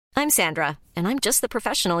I'm Sandra, and I'm just the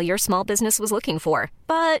professional your small business was looking for.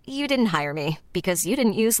 But you didn't hire me because you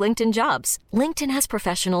didn't use LinkedIn Jobs. LinkedIn has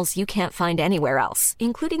professionals you can't find anywhere else,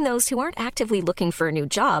 including those who aren't actively looking for a new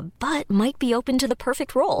job, but might be open to the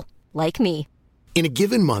perfect role, like me. In a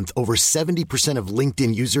given month, over 70% of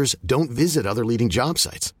LinkedIn users don't visit other leading job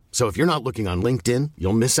sites. So if you're not looking on LinkedIn,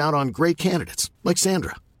 you'll miss out on great candidates like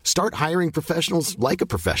Sandra. Start hiring professionals like a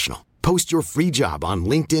professional. Post your free job on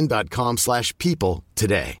linkedin.com/people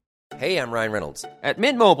today. Hey, I'm Ryan Reynolds. At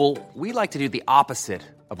Mint Mobile, we like to do the opposite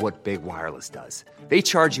of what Big Wireless does. They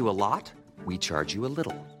charge you a lot, we charge you a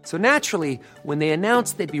little. So naturally, when they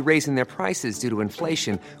announced they'd be raising their prices due to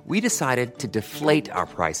inflation, we decided to deflate our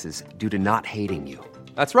prices due to not hating you.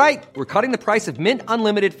 That's right. We're cutting the price of Mint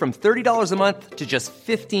Unlimited from $30 a month to just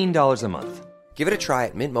 $15 a month. Give it a try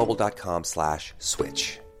at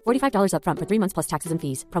mintmobile.com/switch. $45 up front for 3 months plus taxes and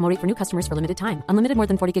fees. Promo rate for new customers for limited time. Unlimited more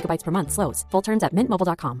than 40 gigabytes per month slows. Full terms at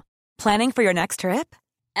mintmobile.com. Planning for your next trip?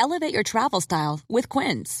 Elevate your travel style with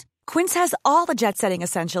Quince. Quince has all the jet-setting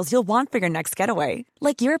essentials you'll want for your next getaway,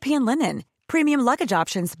 like European linen, premium luggage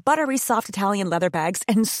options, buttery soft Italian leather bags,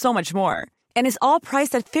 and so much more. And is all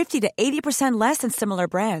priced at 50 to 80% less than similar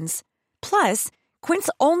brands. Plus, Quince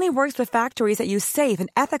only works with factories that use safe and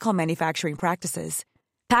ethical manufacturing practices.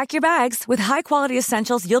 Pack your bags with high-quality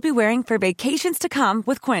essentials you'll be wearing for vacations to come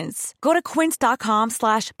with Quince. Go to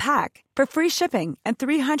quince.com/pack for free shipping and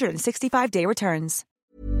 365-day returns.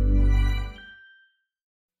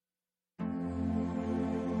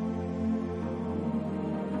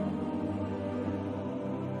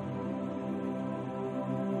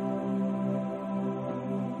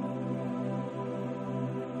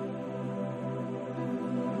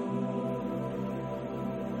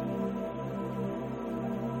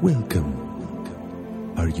 Welcome.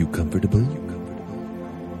 Are you comfortable?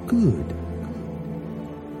 Good.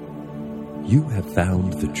 You have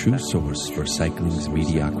found the true source for cycling's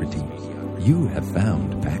mediocrity. You have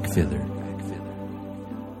found Pack Filler.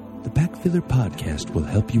 The Pack Filler podcast will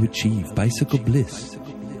help you achieve bicycle bliss,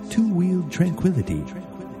 two-wheeled tranquility,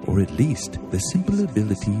 or at least the simple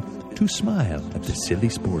ability to smile at the silly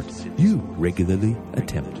sport you regularly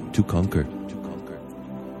attempt to conquer.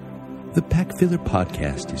 The Pack Filler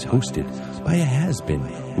podcast is hosted by a has-been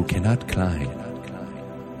who cannot climb.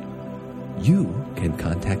 You can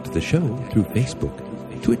contact the show through Facebook,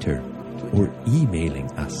 Twitter, or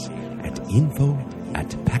emailing us at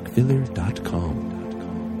info@packfiller.com.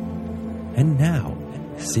 And now,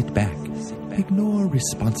 sit back, ignore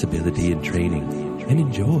responsibility and training, and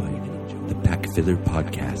enjoy the Pack Filler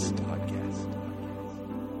podcast.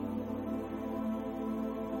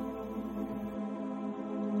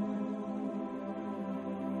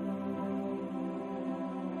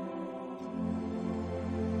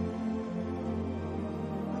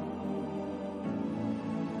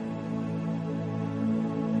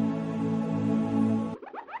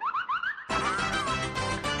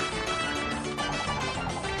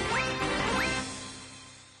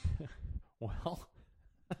 Well,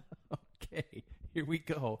 okay, here we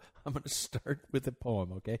go. I'm going to start with a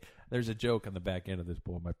poem, okay? There's a joke on the back end of this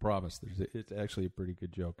poem, I promise. It's actually a pretty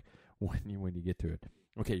good joke when you get to it.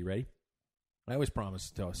 Okay, you ready? I always promise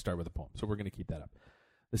to start with a poem, so we're going to keep that up.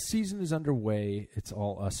 The season is underway. It's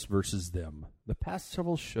all us versus them. The past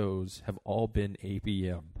several shows have all been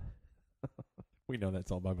ABM. We know that's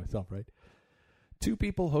all by myself, right? Two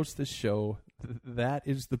people host this show. That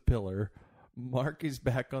is the pillar. Mark is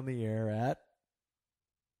back on the air at...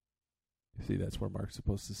 See, that's where Mark's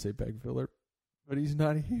supposed to say Pack Filler, but he's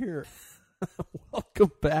not here.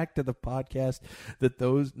 Welcome back to the podcast that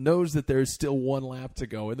knows that there's still one lap to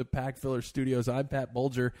go. In the Pack Filler studios, I'm Pat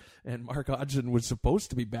Bulger, and Mark Hodgson was supposed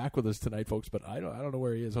to be back with us tonight, folks, but I don't know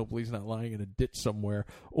where he is. Hopefully he's not lying in a ditch somewhere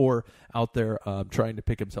or out there trying to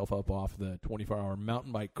pick himself up off the 24-hour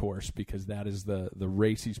mountain bike course, because that is the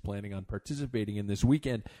race he's planning on participating in this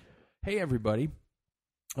weekend. Hey, everybody.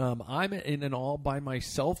 I'm in an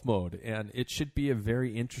all-by-myself mode, and it should be a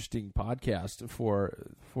very interesting podcast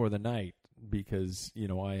for the night, because, you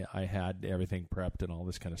know, I had everything prepped and all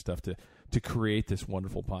this kind of stuff to create this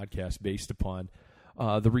wonderful podcast based upon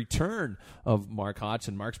the return of Mark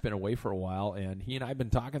Hodgson. Mark's been away for a while, and he and I have been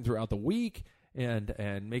talking throughout the week and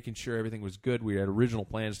making sure everything was good. We had original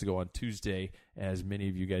plans to go on Tuesday, as many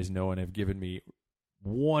of you guys know and have given me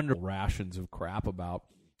wonderful rations of crap about.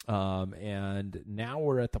 And now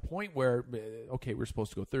we're at the point where, okay, we're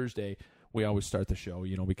supposed to go Thursday. We always start the show,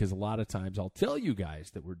 you know, because a lot of times I'll tell you guys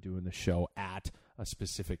that we're doing the show at a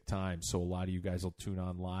specific time. So a lot of you guys will tune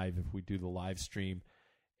on live if we do the live stream,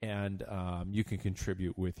 and you can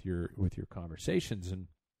contribute with your conversations. And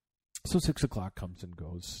So 6 o'clock comes and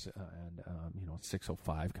goes, and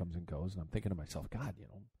 6:05 comes and goes, and I'm thinking to myself, God,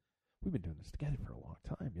 we've been doing this together for a long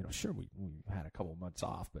time. Sure, we've had a couple of months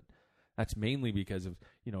off, but that's mainly because of,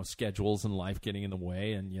 schedules and life getting in the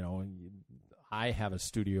way. And, I have a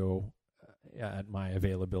studio at my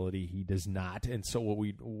availability. He does not. And so what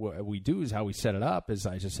we do is how we set it up is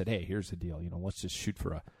I just said, hey, here's the deal. Let's just shoot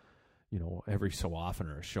for every so often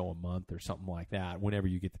or a show a month or something like that whenever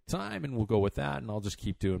you get the time, and we'll go with that. And I'll just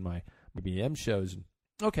keep doing my BAAAACK shows. And,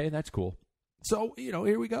 okay, that's cool. So,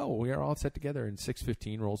 here we go. We are all set together, and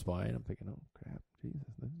 6:15 rolls by, and I'm thinking, oh, crap, Jesus,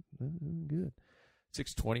 this is good.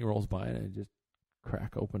 6:20 rolls by, and I just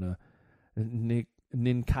crack open a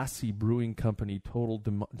Ninkasi Brewing Company Total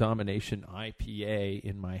Domination IPA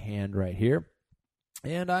in my hand right here.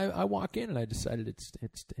 And I walk in, and I decided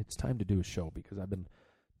it's time to do a show, because I've been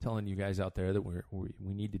telling you guys out there that we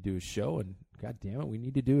need to do a show, and God damn it, we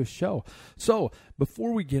need to do a show. So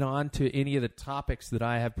before we get on to any of the topics that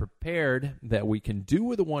I have prepared that we can do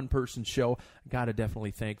with a one-person show, I got to definitely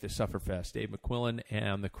thank the Sufferfest, Dave McQuillan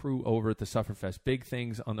and the crew over at the Sufferfest. Big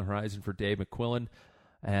things on the horizon for Dave McQuillan,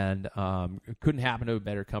 and it couldn't happen to a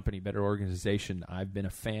better company, better organization. I've been a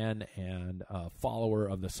fan and a follower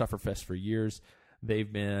of the Sufferfest for years.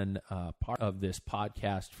 They've been part of this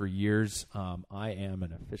podcast for years. I am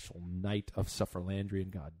an official Knight of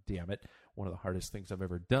Sufferlandrian, God damn it. One of the hardest things I've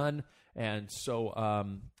ever done. And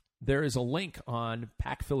so there is a link on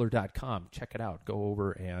packfiller.com. Check it out. Go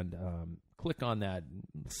over and click on that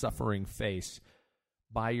suffering face.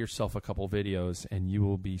 Buy yourself a couple videos, and you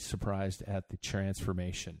will be surprised at the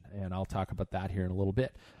transformation. And I'll talk about that here in a little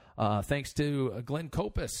bit. Thanks to Glenn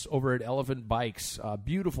Kopis over at Elephant Bikes.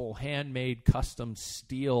 Beautiful handmade custom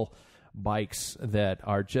steel bikes that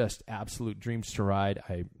are just absolute dreams to ride.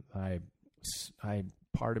 I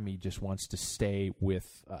part of me just wants to stay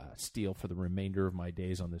with steel for the remainder of my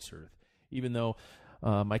days on this earth. Even though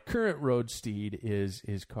my current road steed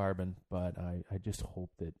is carbon, but I just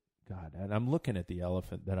hope that God, and I'm looking at the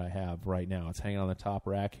Elephant that I have right now. It's hanging on the top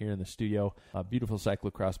rack here in the studio. A beautiful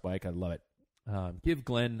cyclocross bike. I love it. Give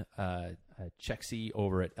Glenn a check-see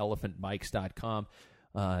over at elephantbikes.com.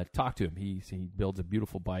 Talk to him. He builds a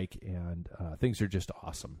beautiful bike, and things are just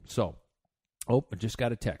awesome. So, I just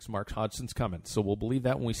got a text. Mark Hodgson's coming. So we'll believe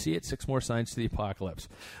that when we see it. 6 more signs to the apocalypse.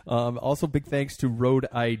 Also, big thanks to Road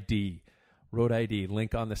ID. Road ID,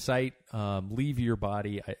 link on the site. Leave your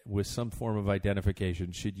body with some form of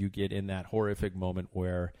identification should you get in that horrific moment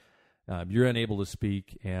where you're unable to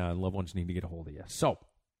speak and loved ones need to get a hold of you. So,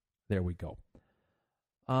 there we go.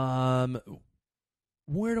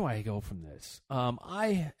 Where do I go from this?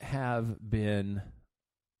 I have been...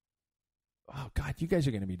 Oh, God, you guys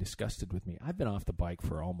are going to be disgusted with me. I've been off the bike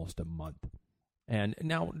for almost a month. And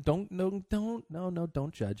now, don't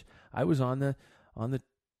judge. I was on the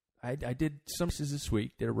I did some races this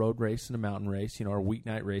week, did a road race and a mountain race, our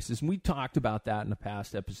weeknight races. And we talked about that in a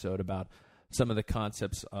past episode about some of the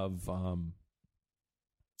concepts of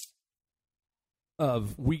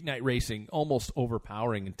weeknight racing almost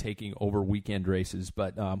overpowering and taking over weekend races.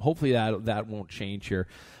 But hopefully that won't change here.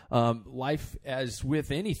 Life, as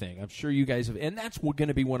with anything, I'm sure you guys have, and that's going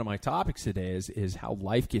to be one of my topics today is how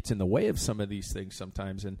life gets in the way of some of these things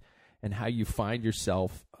sometimes, and how you find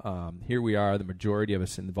yourself, here we are, the majority of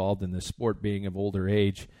us involved in this sport being of older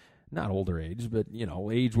age, not older age, but,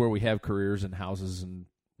 age where we have careers and houses and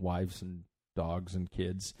wives and dogs and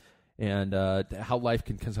kids, and how life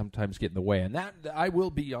can sometimes get in the way. And that, I will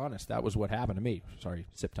be honest, that was what happened to me. Sorry,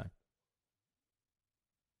 sip time.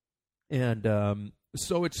 And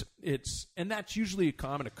so and that's usually a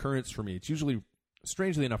common occurrence for me. It's usually,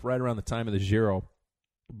 strangely enough, right around the time of the Giro.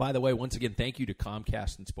 By the way, once again, thank you to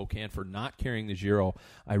Comcast in Spokane for not carrying the Giro.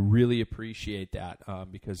 I really appreciate that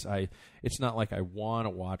because it's not like I want to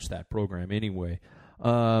watch that program anyway.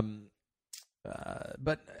 But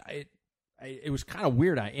it was kind of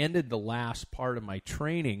weird. I ended the last part of my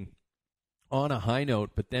training on a high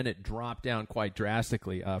note, but then it dropped down quite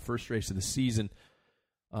drastically. First race of the season,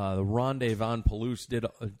 the Ronde van Pelouse did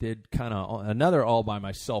kind of another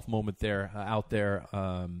all-by-myself moment there, out there,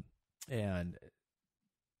 and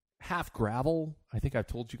half gravel. I think I've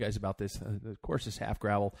told you guys about this. The course is half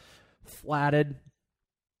gravel, flatted,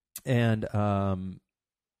 and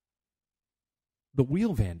the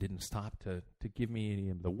wheel van didn't stop to give me any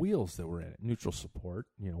of the wheels that were in it. Neutral support,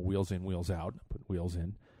 wheels in, wheels out. Put wheels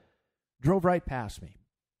in. Drove right past me.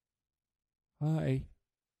 I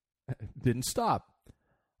didn't stop.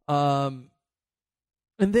 And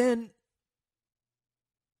then,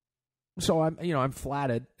 so I'm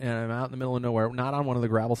flatted and I'm out in the middle of nowhere, not on one of the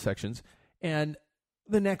gravel sections, and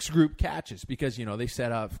the next group catches because, they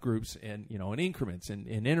set up groups in increments and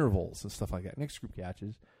in intervals and stuff like that. Next group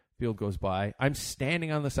catches. Field goes by. I'm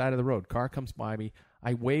standing on the side of the road. Car comes by me.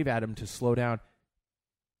 I wave at him to slow down.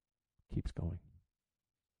 Keeps going.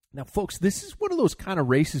 Now, folks, this is one of those kind of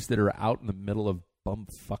races that are out in the middle of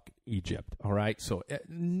bumfuck Egypt, all right? So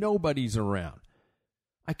nobody's around.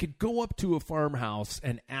 I could go up to a farmhouse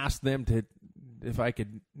and ask them if I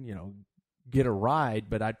could, get a ride,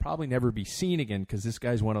 but I'd probably never be seen again because this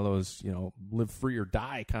guy's one of those, live free or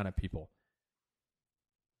die kind of people.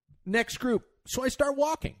 Next group. So I start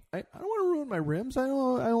walking. I don't want to ruin my rims. I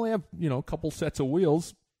only have, a couple sets of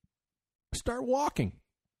wheels. Start walking.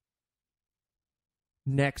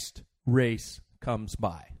 Next race comes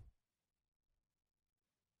by.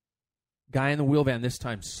 Guy in the wheel van this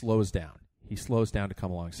time slows down. He slows down to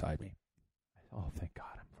come alongside me. Oh, thank God!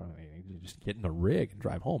 Just get in the rig and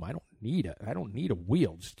drive home. I don't need a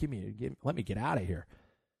wheel. Just let me get out of here.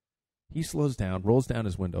 He slows down, rolls down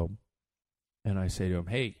his window, and I say to him,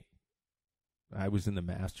 "Hey, I was in the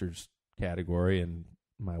Masters category, and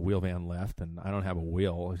my wheel van left, and I don't have a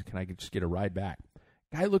wheel. Can I just get a ride back?"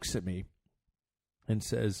 Guy looks at me and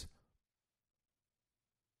says,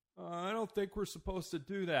 "I don't think we're supposed to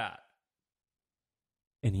do that."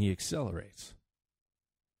 And he accelerates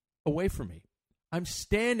away from me. I'm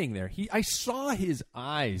standing there. I saw his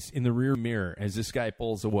eyes in the rear mirror as this guy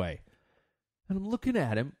pulls away. And I'm looking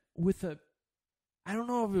at him with I don't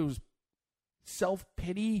know if it was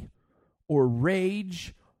self-pity or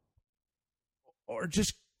rage or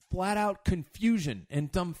just flat-out confusion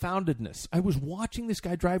and dumbfoundedness. I was watching this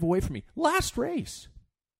guy drive away from me. Last race.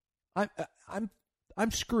 I'm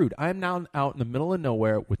screwed. I'm now out in the middle of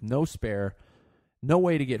nowhere with no spare, no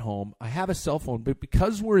way to get home. I have a cell phone, but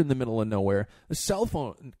because we're in the middle of nowhere, the cell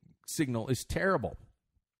phone signal is terrible.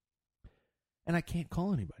 And I can't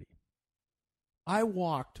call anybody. I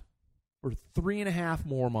walked for 3.5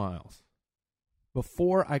 more miles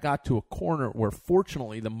before I got to a corner where,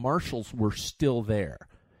 fortunately, the marshals were still there.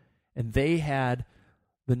 And they had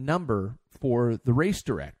the number for the race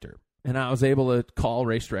director. And I was able to call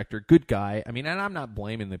race director, good guy. I mean, and I'm not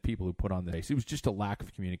blaming the people who put on the race. It was just a lack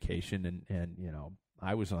of communication, and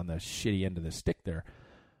I was on the shitty end of the stick there.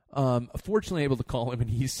 Fortunately, able to call him, and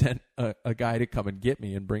he sent a guy to come and get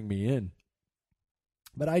me and bring me in.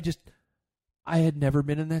 But I had never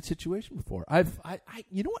been in that situation before.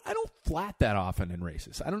 You know what? I don't flat that often in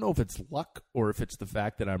races. I don't know if it's luck or if it's the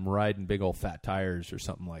fact that I'm riding big old fat tires or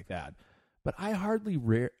something like that. But I hardly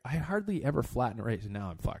ever flatten a race. Now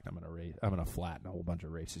I'm fucked. I'm gonna flatten a whole bunch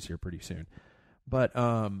of races here pretty soon. But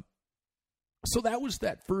so that was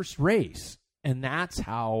that first race, and that's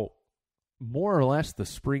how more or less the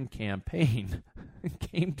spring campaign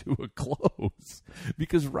came to a close.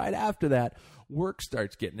 Because right after that, work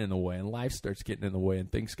starts getting in the way, and life starts getting in the way,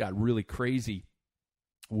 and things got really crazy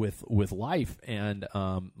with life. And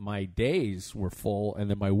my days were full, and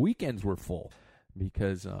then my weekends were full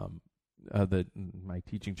because my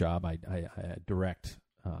teaching job, I direct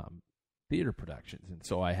theater productions, and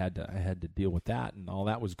so I had to deal with that, and all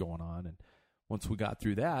that was going on. And once we got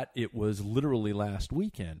through that, it was literally last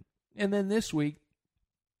weekend. And then this week,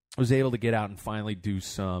 I was able to get out and finally do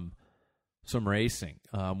some racing.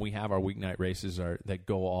 We have our weeknight races that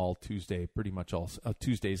go all Tuesday,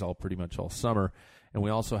 Tuesdays all pretty much all summer, and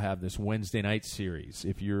we also have this Wednesday night series.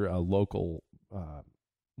 If you're a local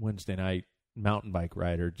Wednesday night mountain bike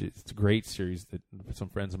rider, it's a great series that some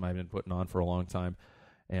friends of mine have been putting on for a long time,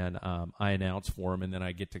 and I announce for them, and then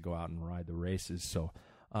I get to go out and ride the races. So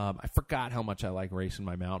I forgot how much I like racing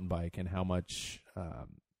my mountain bike and how much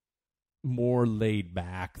more laid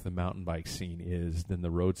back the mountain bike scene is than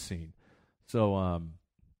the road scene. So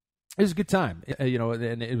it was a good time,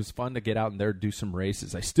 and it was fun to get out and there do some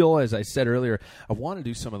races. I still, as I said earlier, I want to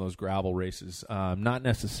do some of those gravel races, not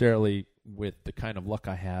necessarily with the kind of luck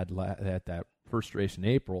I had at that first race in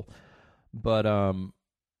April, but I'd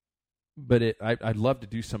love to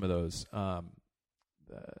do some of those.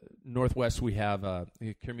 Northwest, we have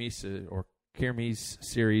Kermesse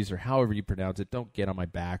series, or however you pronounce it. Don't get on my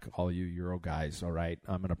back, all you Euro guys, all right?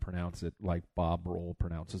 I'm going to pronounce it like Bob Roll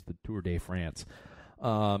pronounces the Tour de France.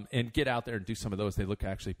 And get out there and do some of those. They look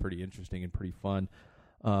actually pretty interesting and pretty fun.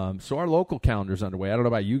 So our local calendar's underway. I don't know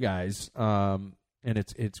about you guys, and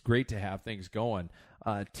it's great to have things going.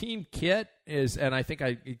 Team Kit is, and I think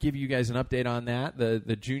I give you guys an update on that.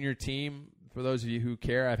 The junior team, for those of you who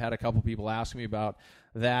care, I've had a couple people ask me about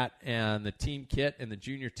that, and the Team Kit and the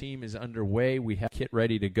junior team is underway. We have Kit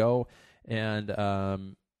ready to go, and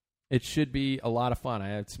it should be a lot of fun.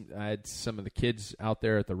 I had some of the kids out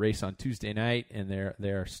there at the race on Tuesday night, and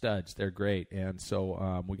they're studs. They're great, and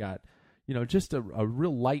so we got just a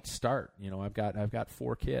real light start. I've got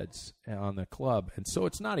 4 kids on the club, and so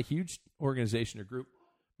it's not a huge organization or group,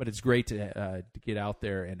 but it's great to get out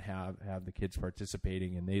there and have the kids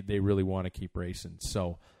participating, and they really want to keep racing.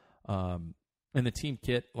 So, and the team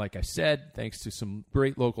kit, like I said, thanks to some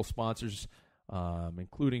great local sponsors,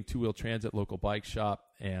 including Two Wheel Transit, local bike shop,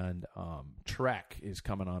 and Trek is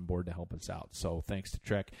coming on board to help us out. So thanks to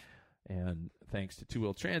Trek, and thanks to Two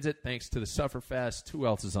Wheel Transit, thanks to the Sufferfest. Who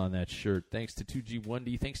else is on that shirt? Thanks to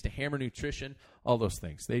 2G1D, thanks to Hammer Nutrition, all those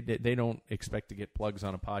things. They don't expect to get plugs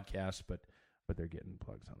on a podcast, but they're getting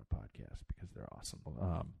plugs on a podcast because they're awesome.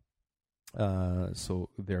 So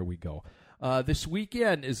there we go. This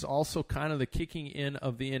weekend is also kind of the kicking in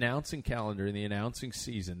of the announcing calendar and the announcing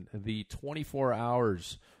season. The 24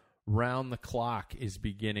 hours round the clock is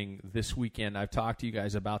beginning this weekend. I've talked to you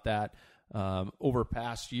guys about that over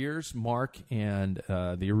past years. Mark and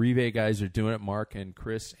the Arrive guys are doing it. Mark and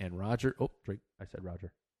Chris and Roger. Oh, I said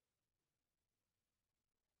Roger.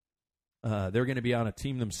 They're going to be on a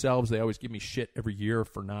team themselves. They always give me shit every year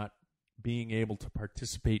for not being able to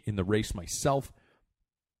participate in the race myself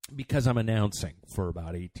because I'm announcing for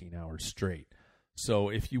about 18 hours straight. So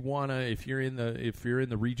if you're in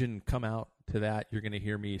the region, come out to that. You're going to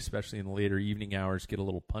hear me, especially in the later evening hours, get a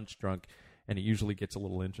little punch drunk, and it usually gets a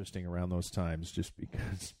little interesting around those times just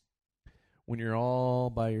because when you're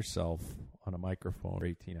all by yourself on a microphone for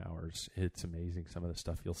 18 hours, it's amazing some of the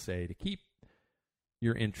stuff you'll say to keep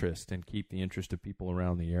your interest and keep the interest of people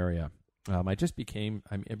around the area. I've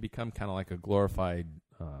become kind of like a glorified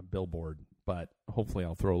billboard, but hopefully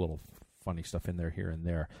I'll throw a little funny stuff in there here and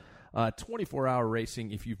there. 24-hour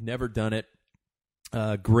racing, if you've never done it,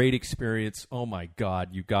 great experience. Oh, my God,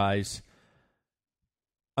 you guys.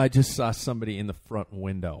 I just saw somebody in the front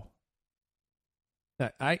window.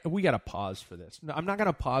 We got to pause for this. No, I'm not going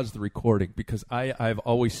to pause the recording because I've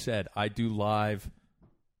always said I do live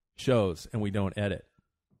shows and we don't edit.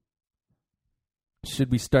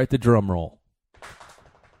 Should we start the drum roll?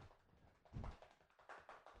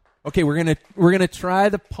 Okay, we're gonna try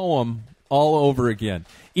the poem all over again.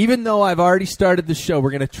 Even though I've already started the show,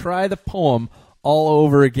 we're gonna try the poem all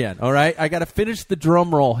over again. All right, I got to finish the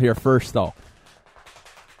drum roll here first, though.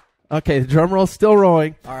 Okay, the drum roll's still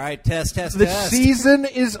rolling. All right, test. The season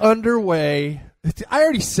is underway. I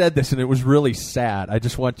already said this, and it was really sad. I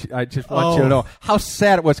just want you to know how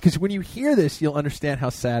sad it was, because when you hear this, you'll understand how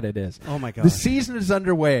sad it is. Oh, my God. The season is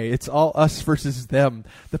underway. It's all us versus them.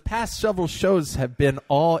 The past several shows have been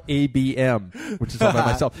all ABM, which is all by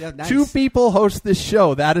myself. Yeah, nice. 2 people host this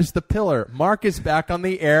show. That is the pillar. Mark is back on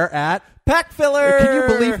the air at Pack Filler. Can you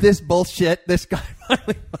believe this bullshit? This guy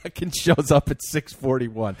finally fucking shows up at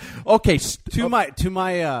 6:41. Okay.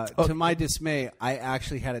 To my dismay, I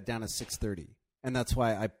actually had it down at 6:30. And that's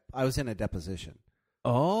why I was in a deposition.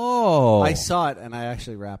 Oh. I saw it, and I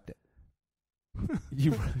actually wrapped it.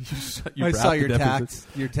 You I saw your text.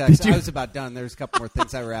 I was about done. There's a couple more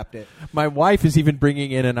things. I wrapped it. My wife is even bringing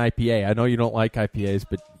in an IPA. I know you don't like IPAs,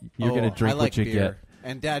 but you're going to drink what you beer. get.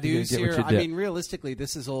 And Dadu's here. I mean, realistically,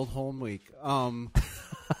 this is Old Home Week.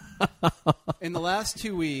 In the last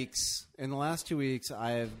 2 weeks,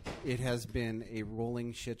 it has been a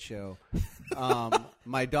rolling shit show.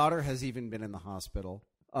 My daughter has even been in the hospital.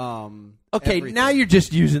 Okay, everything. now you're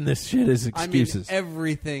just using this shit as excuses. I mean,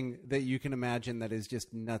 everything that you can imagine that is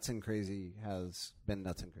just nuts and crazy has been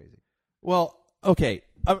nuts and crazy. Well, okay,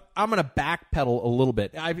 I'm going to backpedal a little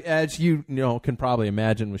bit. As you can probably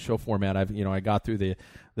imagine with show format, I got through the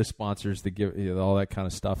sponsors, the give, all that kind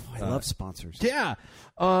of stuff. I love sponsors. Yeah.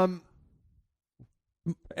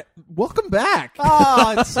 Welcome back.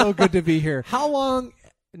 Oh, it's so good to be here. How long?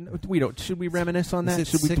 Should we reminisce on that?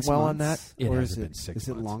 Should we dwell on that? Or is it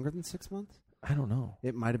longer than 6 months? I don't know.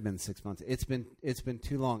 It might have been 6 months. It's been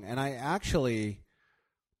too long. And I actually,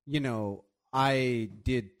 I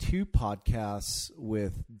did 2 podcasts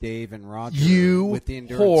with Dave and Roger. With the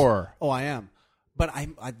endurance. Whore. Oh, I am. But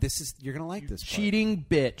you're gonna like this part. Cheating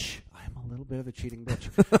bitch. I'm a little bit of a cheating bitch.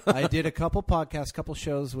 I did a couple podcasts, couple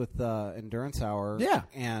shows with Endurance Hour. Yeah.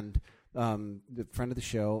 And the friend of the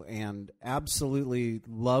show, and absolutely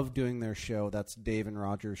love doing their show. That's Dave and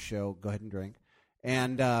Roger's show. Go ahead and drink.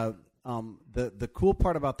 And the cool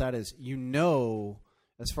part about that is,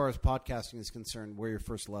 as far as podcasting is concerned, where your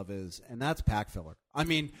first love is, and that's Pack Filler. I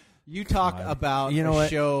mean, you talk about a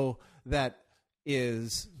show that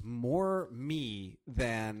is more me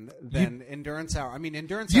than Endurance Hour. I mean,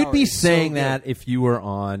 Endurance Hour. You'd be saying so that if you were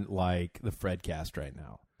on like the Fredcast right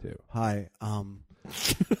now, too. Hi.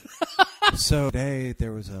 So today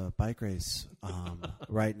there was a bike race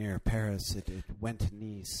right near Paris. It went to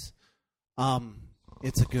Nice.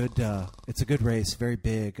 It's a good race. Very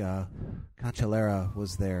big. Cancellara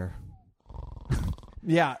was there.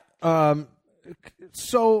 Yeah.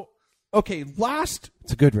 So, okay,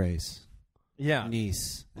 It's a good race. Yeah.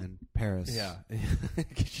 Nice and Paris. Yeah.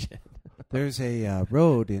 Shit. There's a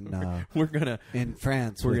road in in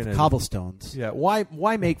France with cobblestones. Yeah.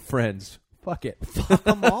 Why make friends? Fuck it. Fuck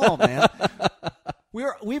them all, man.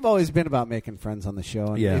 We've always been about making friends on the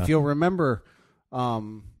show. And if you'll remember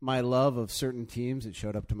my love of certain teams that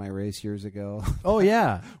showed up to my race years ago. Oh,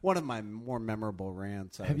 yeah. One of my more memorable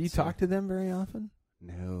rants. Have you talked to them very often?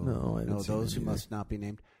 No, those who must not be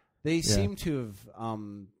named. They seem to have.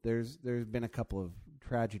 There's been a couple of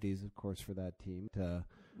tragedies, of course, for that team.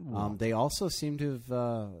 They also seem to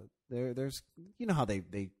have. There's how they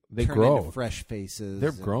turn grow into fresh faces.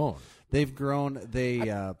 They've grown. They've grown.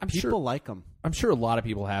 People sure, like them. I'm sure a lot of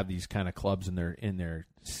people have these kind of clubs in their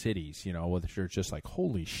cities. Where it's just like,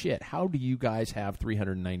 holy shit, how do you guys have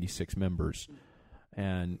 396 members?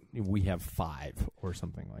 And we have 5 or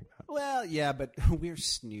something like that. Well, yeah, but we're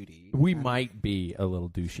snooty. We might be a little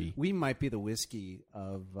douchey. We might be the whiskey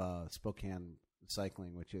of Spokane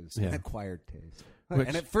cycling, which is an acquired taste.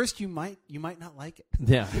 And at first, you might not like it.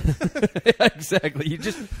 Yeah, exactly. You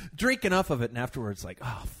just drink enough of it, and afterwards, like,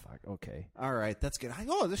 oh fuck, okay, all right, that's good.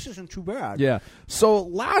 This isn't too bad. Yeah. So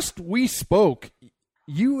last we spoke,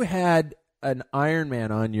 you had an Ironman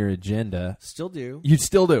on your agenda. Still do. You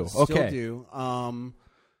still do? Still Okay. do.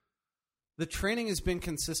 The training has been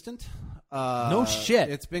consistent. No shit.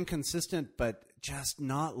 It's been consistent, but just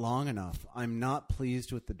not long enough. I'm not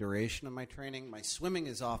pleased with the duration of my training. My swimming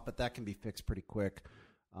is off, but that can be fixed pretty quick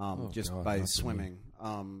by swimming.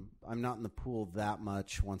 I'm not in the pool that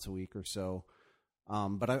much, once a week or so.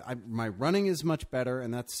 But my running is much better,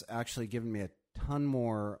 and that's actually given me a ton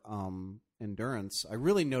more endurance. I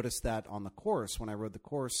really noticed that on the course when I rode the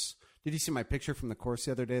course. Did you see my picture from the course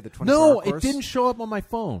the other day? The 24-hour course? It didn't show up on my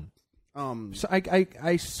phone. So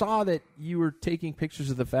I saw that you were taking pictures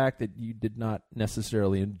of the fact that you did not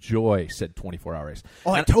necessarily enjoy said 24-hour race.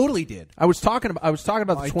 Oh, I totally did. I was talking about the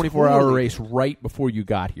 24-hour race right before you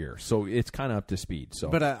got here, so it's kind of up to speed. So,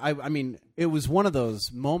 but I mean, it was one of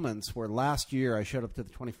those moments where last year I showed up to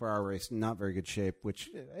the 24-hour race in not very good shape. Which,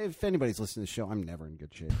 if anybody's listening to the show, I'm never in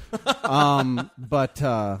good shape.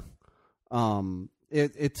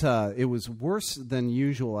 It was worse than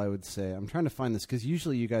usual, I would say. I'm trying to find this because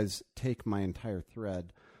usually you guys take my entire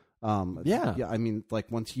thread. Yeah. I mean, like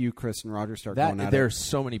once you, Chris, and Roger start going at it. There's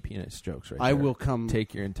so many penis jokes right there. I will come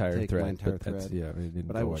take your entire thread. My entire thread. Yeah,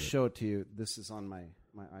 but I will show it to you. This is on my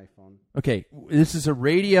iPhone. Okay, this is a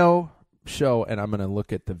radio show, and I'm going to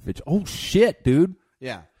look at the video. Oh shit, dude!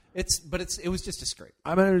 Yeah. It was just a scrape.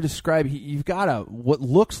 I'm going to describe. You've got what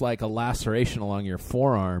looks like a laceration along your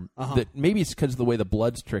forearm. That maybe it's because of the way the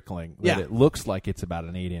blood's trickling. That it looks like it's about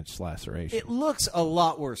an 8-inch laceration. It looks a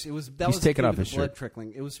lot worse. He's taking off his blood shirt.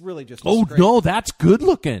 Trickling. It was really just. Oh scrape. No, that's good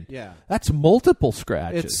looking. Yeah, that's multiple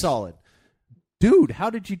scratches. It's solid, dude. How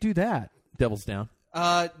did you do that? Devil's down.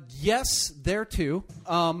 Yes, there too.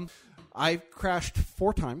 I crashed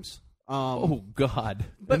 4 times. Oh God!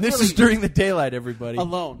 But and this really, is during the daylight, everybody.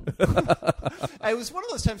 Alone. It was one of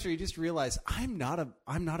those times where you just realize I'm not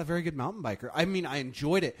a very good mountain biker. I mean, I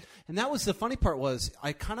enjoyed it, and that was the funny part. Was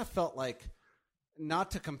I kind of felt like,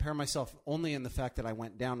 not to compare myself only in the fact that I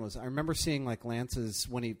went down. Was I remember seeing like Lance's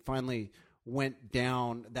when he finally went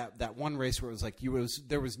down that one race where it was like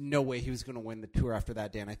there was no way he was going to win the tour after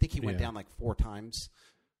that day, and I think he went down like 4 times.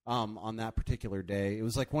 On that particular day, it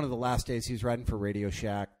was like one of the last days he was riding for Radio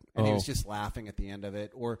Shack, and he was just laughing at the end of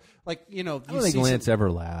it, or like I don't think Lance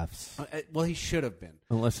ever laughs. Well, he should have been,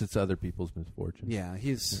 unless it's other people's misfortune. Yeah,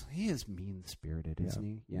 he is mean spirited, isn't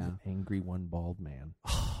he? Yeah, he's an angry one bald man.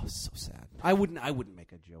 Oh, so sad. I wouldn't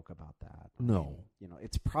make a joke about that. No,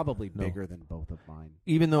 it's probably bigger than both of mine.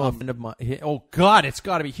 Even though a friend of mine, oh God, it's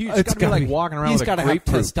got to be huge. It's got to be like walking around. He's got to have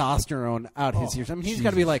testosterone out his ears. I mean, he's got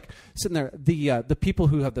to be like sitting there. The people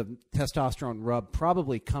who have the testosterone rub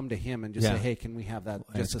probably come to him and just say, "Hey, can we have that?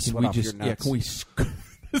 Just to sweat off your nuts? Yeah, can we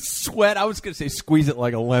sweat?" I was going to say squeeze it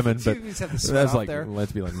like a lemon, but that's like there.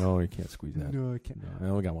 Let's be like, no, you can't squeeze that. No, I can't. No, I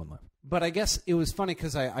only got one left. But I guess it was funny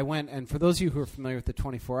because I went, and for those of you who are familiar with the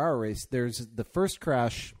 24-hour race, there's the first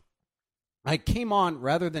crash. I came on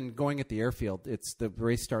rather than going at the airfield. It's the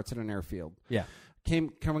race starts at an airfield. Yeah,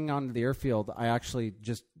 coming onto the airfield. I actually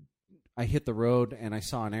I hit the road and I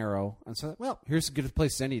saw an arrow, and so well, here's as good a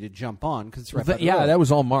place as any to jump on because it's right. By the road. That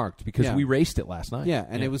was all marked because we raced it last night. Yeah,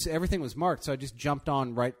 and everything was marked, so I just jumped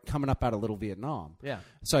on right coming up out of Little Vietnam. Yeah,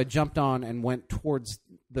 so I jumped on and went towards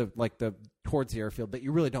the towards the airfield, but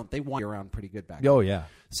you really don't. They want you around pretty good back. Oh, yeah.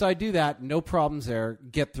 So I do that, no problems there.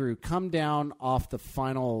 Get through, come down off the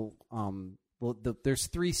final. There's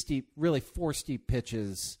four steep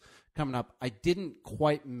pitches coming up. I didn't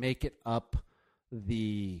quite make it up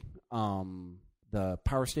the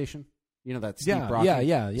power station. You know, that steep rock.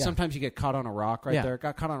 Yeah. Sometimes you get caught on a rock there.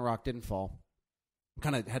 Got caught on a rock, didn't fall.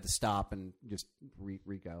 Kind of had to stop and just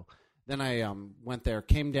re-go. Then I went there,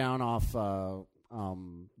 came down off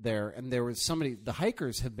there, and there was somebody. The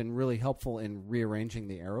hikers have been really helpful in rearranging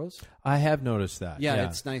the arrows. I have noticed that. Yeah,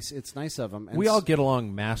 it's nice. It's nice of them. And we all get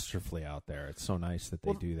along masterfully out there. It's so nice that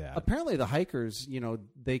they do that. Apparently, the hikers,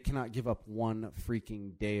 they cannot give up one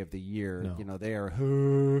freaking day of the year. No. They are.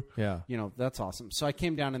 That's awesome. So I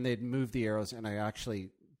came down and they'd moved the arrows, and I actually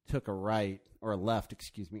took a right or a left,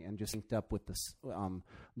 and just linked up with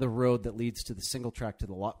the road that leads to the single track to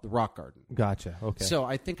the rock garden. Gotcha. Okay. So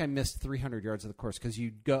I think I missed 300 yards of the course because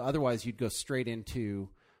otherwise you'd go straight into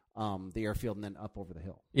the airfield and then up over the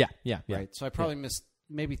hill. Yeah. Right. So I probably missed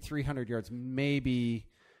maybe 300 yards, maybe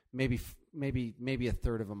a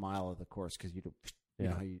third of a mile of the course because you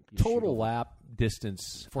total lap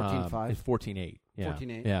distance 14.5 is 14.8. Yeah.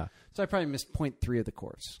 14.8. Yeah. So I probably missed 0.3 of the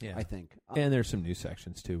course. Yeah. I think. And there's some new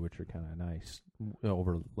sections too, which are kind of nice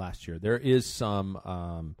over last year. There is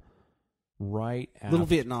some right after Little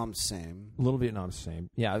Vietnam's same.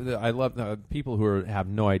 Yeah, I love people who have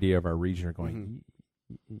no idea of our region are going.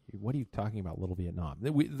 What are you talking about, Little Vietnam?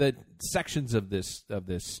 The sections of this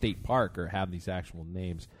state park have these actual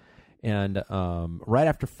names. And right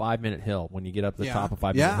after 5 Minute Hill, when you get up to the top of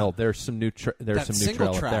 5 Minute Hill, there's some new trail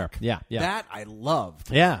up there. Yeah. That I loved.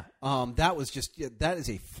 Yeah. That was that is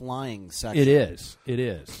a flying section. It is.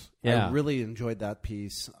 Yeah. I really enjoyed that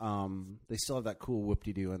piece. They still have that cool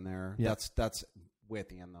whoop-de-doo in there. Yeah. That's way at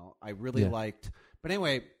the end, though. I really liked. But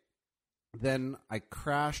anyway, then I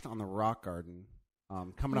crashed on the rock garden,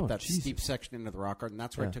 coming up that steep section into the rock garden.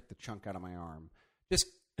 That's where I took the chunk out of my arm. Just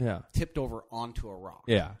tipped over onto a rock.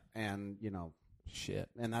 Yeah. And, shit.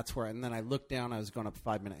 And that's where, and then I looked down, I was going up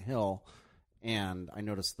 5 Minute Hill, and I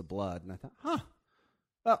noticed the blood, and I thought,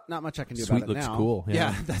 well, not much I can do about it looks now. Cool.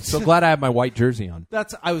 Yeah. That's so glad I have my white jersey on.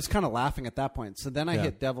 I was kind of laughing at that point. So then I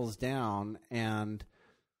hit Devil's Down, and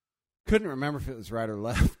couldn't remember if it was right or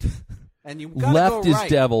left. And you gotta left go is right.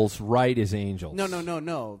 Devils, right is Angels.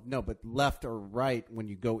 No. But left or right when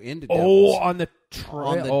you go into Oh, Devils. on the trail.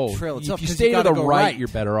 On the trail itself. If you stay to the right, you're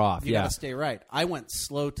better off. You got to stay right. I went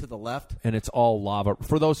slow to the left, and it's all lava.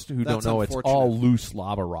 For those who don't know, it's all loose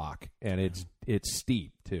lava rock, and it's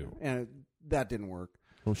steep too. And that didn't work.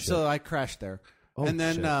 Oh, shit. So I crashed there. Oh, and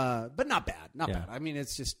then, shit. but not bad, bad. I mean,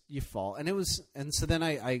 it's just you fall, and so then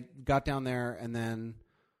I got down there, and then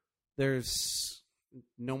there's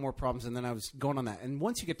no more problems, and then I was going on that. And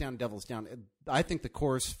once you get down Devil's Down, I think the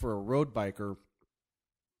course for a road biker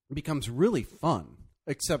becomes really fun.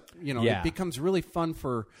 Except, it becomes really fun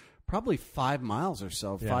for probably 5 miles or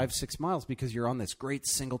so, 5-6 miles, because you're on this great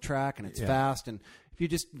single track and it's fast, and if you're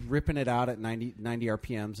just ripping it out at 90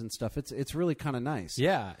 RPMs and stuff, it's really kind of nice.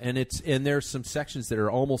 Yeah, and there's some sections that are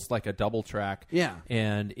almost like a double track. Yeah,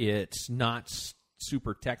 and it's not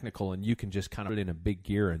super technical, and you can just kind of put it in a big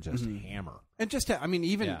gear and just hammer. And just, and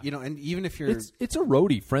even if you're, it's a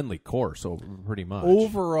roadie friendly course, so pretty much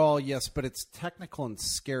overall, yes, but it's technical and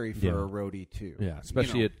scary for a roadie too. Yeah,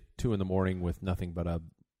 especially at 2 a.m. with nothing but a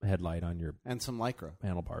headlight on your and some Lycra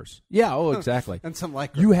handlebars. Yeah, exactly. And some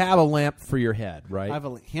Lycra. You have a lamp for your head, right? I have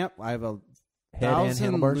a head 1,000 and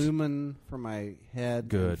handlebars? lumen for my head.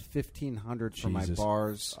 Good. 1,500 for my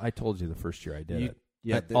bars. I told you the first year I did it.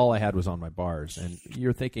 Yeah, all I had was on my bars, and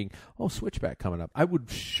you're thinking, "Oh, switchback coming up." I would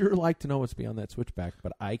sure like to know what's beyond that switchback,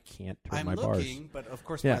 but I can't turn my bars. I'm looking, but of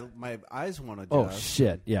course my eyes won't adjust. Oh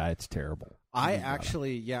shit! Yeah, it's terrible. I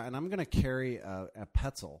actually, and I'm going to carry a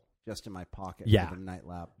Petzl just in my pocket for the night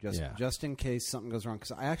lap, just in case something goes wrong.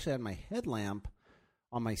 Because I actually had my headlamp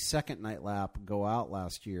on my second night lap go out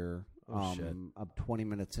last year, up 20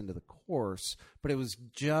 minutes into the course, but it was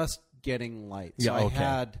just getting light. So I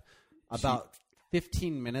had about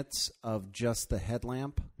 15 minutes of just the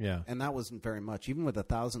headlamp, and that wasn't very much. Even with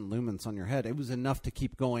 1,000 lumens on your head, it was enough to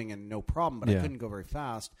keep going and no problem, but I couldn't go very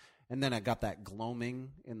fast. And then I got that gloaming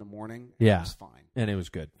in the morning, and it was fine. And it was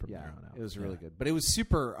good from there on out. It was really good. But it was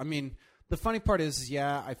super, I mean, the funny part is,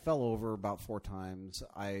 I fell over about 4 times.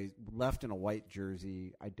 I left in a white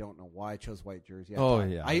jersey. I don't know why I chose white jersey.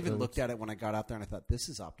 I even looked at it when I got out there, and I thought, this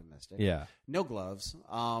is optimistic. Yeah. No gloves.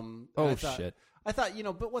 Shit. I thought,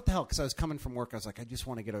 but what the hell? Because I was coming from work. I was like, I just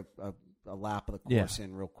want to get a lap of the course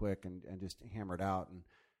in real quick and just hammer it out. And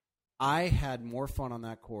I had more fun on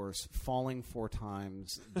that course falling 4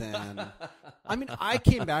 times than I mean, I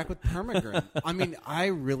came back with permagrin. I mean, I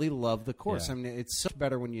really love the course. Yeah. I mean, it's so much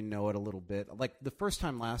better when you know it a little bit. Like the first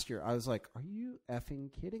time last year, I was like, are you effing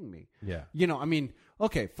kidding me? Yeah. You know, I mean,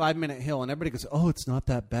 okay, 5-minute hill, and everybody goes, oh, it's not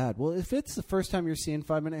that bad. Well, if it's the first time you're seeing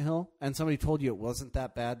 5-minute hill and somebody told you it wasn't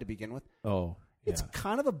that bad to begin with, it's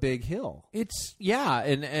kind of a big hill. It's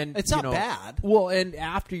and it's not bad. Well, and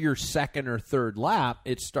after your second or third lap,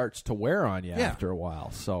 it starts to wear on you after a while.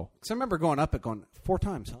 So I remember going up it going 4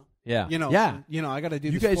 times, huh? Yeah. You know, I got to do.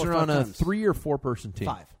 You this guys 4 are or 5 on a times. 3 or 4 person team.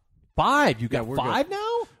 5. 5. You got we're 5 good.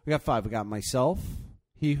 now? We got 5. We got myself,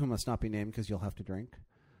 he who must not be named because you'll have to drink.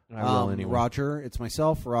 I will anyway. Roger, it's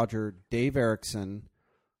myself, Roger, Dave Erickson,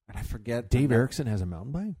 and I forget. Dave Erickson has a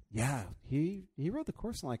mountain bike? Yeah, he rode the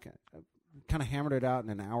course in like kind of hammered it out in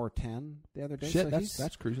an hour 10 the other day. Shit, so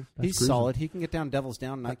that's cruising. He's solid. He can get down Devil's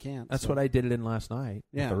Down, and I can't. That's so. what I did it in last night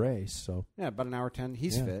at Yeah. the race. So Yeah, about an hour 10.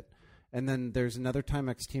 He's fit. And then there's another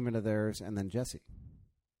Timex teammate of theirs, and then Jesse.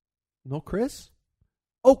 No Chris?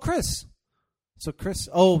 Oh, Chris. So Chris.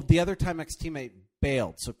 Oh, the other Timex teammate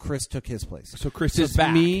bailed, so Chris took his place. So Chris So is it's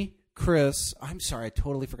back. me, Chris. I'm sorry, I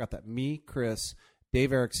totally forgot that. Me, Chris,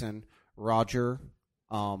 Dave Erickson, Roger,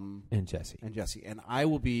 and Jesse. And I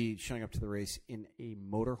will be showing up to the race in a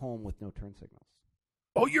motorhome with no turn signals.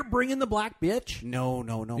 Oh, you're bringing the black bitch? No.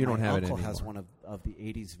 You don't My have it uncle anymore. has one of the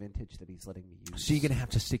 80s vintage that he's letting me use. So you're going to have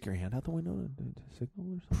to stick your hand out the window to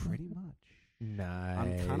signal or something? Pretty much. Nice.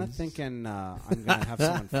 I'm kind of thinking I'm going to have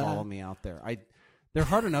someone follow me out there. They're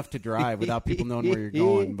hard enough to drive without people knowing where you're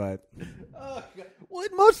going, but... Well,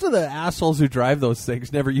 most of the assholes who drive those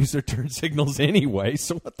things never use their turn signals anyway,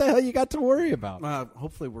 so what the hell you got to worry about?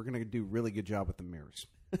 Hopefully we're going to do a really good job with the mirrors.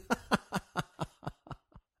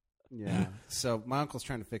 Yeah. So my uncle's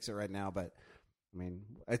trying to fix it right now, but I mean,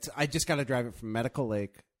 I just got to drive it from Medical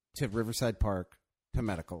Lake to Riverside Park to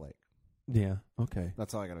Medical Lake. Yeah, okay.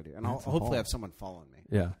 That's all I got to do. And I'll hopefully have someone following me.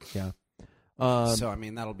 Yeah. So, I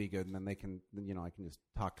mean, that'll be good. And then they can, I can just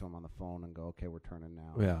talk to them on the phone and go, okay, we're turning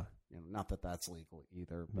now. Yeah. Not that that's legal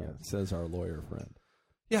either. But. Yeah, says our lawyer friend.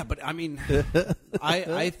 Yeah, but I mean,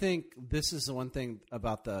 I think this is the one thing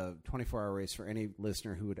about the 24-hour race for any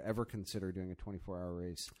listener who would ever consider doing a 24-hour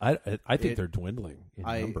race. I think they're dwindling in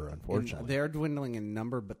number, unfortunately. They're dwindling in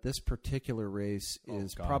number, but this particular race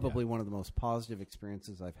is probably one of the most positive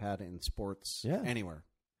experiences I've had in sports anywhere.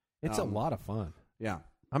 It's a lot of fun. Yeah.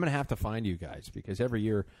 I'm going to have to find you guys because every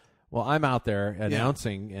year, well, I'm out there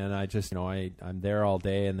announcing, and I just, I'm there all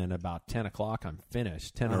day, and then about 10 o'clock, I'm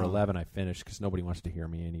finished. 10 or 11, I finish because nobody wants to hear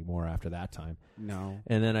me anymore after that time. No.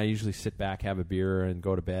 And then I usually sit back, have a beer, and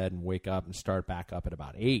go to bed and wake up and start back up at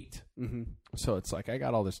about 8. Mm-hmm. So it's like I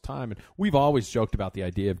got all this time. And we've always joked about the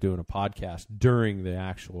idea of doing a podcast during the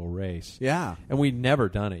actual race. Yeah. And we've never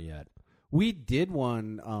done it yet. We did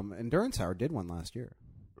one, Endurance Hour did one last year.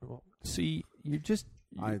 Well, see, you just,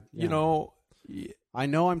 I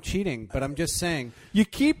know I'm cheating, but I'm just saying. You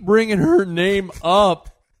keep bringing her name up.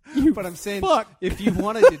 But I'm saying, if you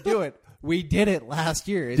wanted to do it, we did it last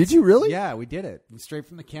year. Did you really? Yeah, we did it. Straight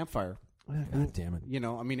from the campfire. God damn it.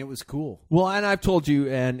 It was cool. Well, and I've told you,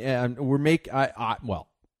 and we're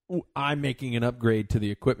I'm making an upgrade to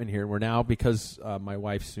the equipment here. We're now, because my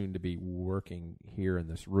wife's soon to be working here in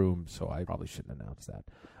this room, so I probably shouldn't announce that.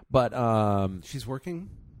 But she's working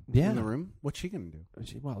in the room? What's she going to do?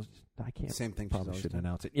 I can't. Same thing. Probably she's shouldn't done.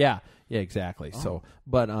 announce it. Yeah, exactly. Oh.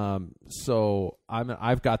 So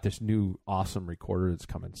I've got this new awesome recorder that's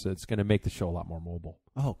coming, so it's going to make the show a lot more mobile.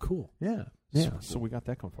 Oh, cool. Yeah. Super So cool. we got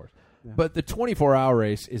that going for us. Yeah. But the 24-hour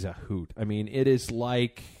race is a hoot. I mean, it is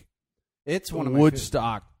like it's one of my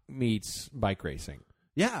Woodstock meets bike racing.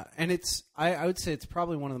 Yeah, and I would say it's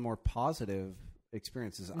probably one of the more positive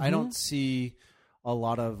experiences. Mm-hmm. I don't see a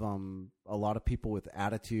lot of people with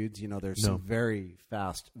attitudes. There's some very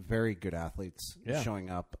fast, very good athletes showing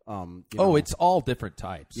up. It's all different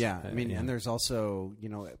types. Yeah, I mean, and there's also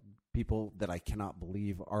people that I cannot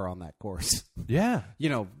believe are on that course. Yeah,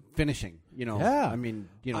 finishing. I mean,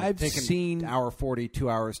 I've taking seen hour 40, 2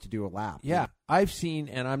 hours to do a lap. Yeah, I've seen,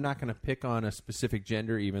 and I'm not going to pick on a specific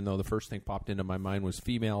gender, even though the first thing popped into my mind was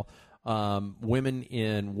female women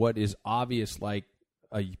in what is obvious like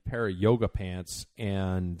a pair of yoga pants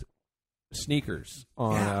and sneakers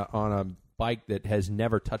on a bike that has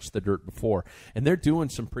never touched the dirt before, and they're doing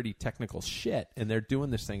some pretty technical shit, and they're doing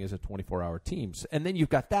this thing as a 24-hour team. And then you've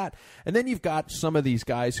got that, and then you've got some of these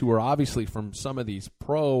guys who are obviously from some of these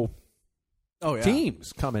pro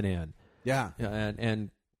teams coming in, and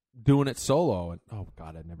doing it solo. And oh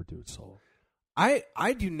god, I'd never do it solo.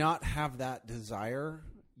 I do not have that desire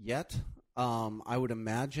yet. I would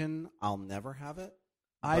imagine I'll never have it.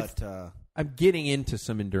 I'm getting into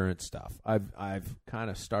some endurance stuff. I've kind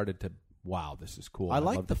of started to. Wow, this is cool. I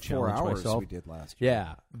like the 4 hours myself. we did last year.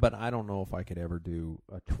 Yeah, but I don't know if I could ever do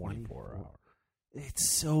a 24-hour.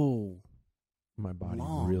 It's so my body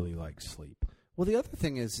long. really likes sleep. Well, the other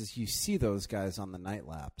thing is you see those guys on the night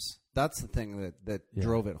laps. That's the thing that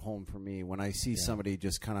drove it home for me when I see somebody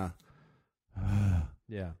just kind of.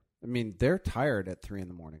 I mean, they're tired at 3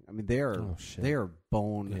 a.m. I mean, they are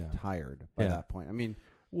bone tired by that point. I mean.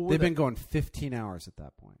 Well, they've been going 15 hours at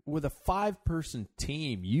that point. With a 5-person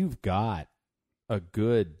team, you've got a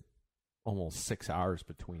good almost 6 hours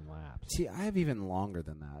between laps. See, I have even longer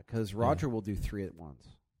than that because Roger will do 3 at once.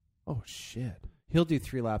 Oh, shit. He'll do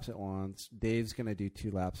 3 laps at once. Dave's going to do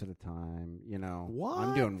 2 laps at a time. What?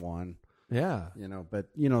 I'm doing 1. Yeah.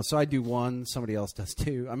 But, so I do 1. Somebody else does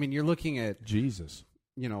 2. I mean, you're looking at... Jesus.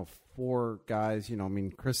 4 guys. I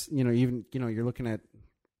mean, Chris, even, you're looking at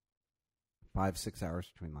 5-6 hours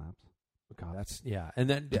between laps. God, that's and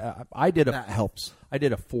then that helps. I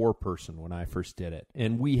did a 4-person when I first did it,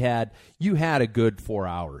 and you had a good 4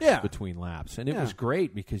 hours between laps, and it was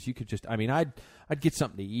great because you could just. I mean, I'd get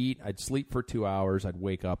something to eat, I'd sleep for 2 hours, I'd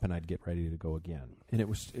wake up, and I'd get ready to go again, and it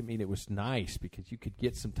was nice because you could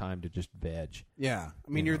get some time to just veg. Yeah,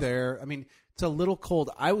 I mean, you're there. I mean, it's a little cold.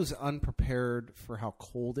 I was unprepared for how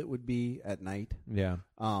cold it would be at night. Yeah,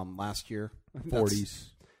 last year, 40s.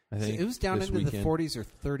 I think it was down into the 40s or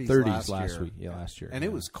 30s last week. Yeah, last year. And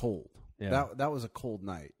it was cold. Yeah. That was a cold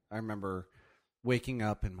night. I remember waking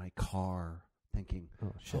up in my car thinking,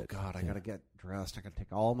 oh God, I got to get dressed. I got to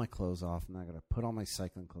take all my clothes off, and I got to put all my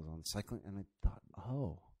cycling clothes on. And I thought,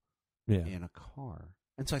 in a car.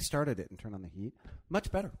 And so I started it and turned on the heat.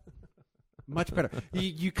 Much better. Much better.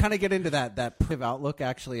 You kind of get into that outlook,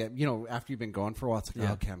 actually, after you've been going for a while. It's like,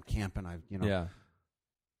 okay, I'm camping. Yeah.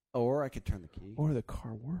 Or I could turn the key. Or the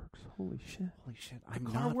car works. Holy shit. The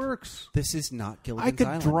car works. This is not Gilligan's I could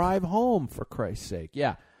Island. drive home, for Christ's sake.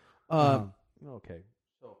 Yeah. Okay.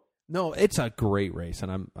 So no, it's a great race,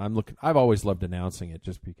 and I'm looking. I've always loved announcing it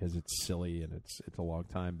just because it's silly and it's a long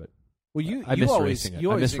time. But I miss racing it.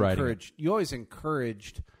 I miss riding it. You always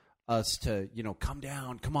encouraged us to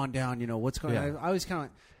come on down. What's going on? I always kind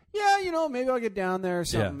of. Maybe I'll get down there or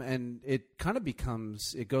something. Yeah. And it kind of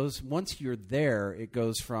once you're there, it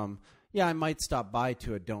goes from, I might stop by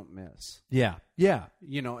to a don't miss. Yeah. Yeah.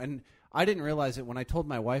 And I didn't realize it when I told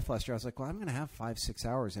my wife last year. I was like, well, I'm going to have 5-6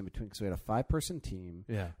 hours in between because we had a 5-person team.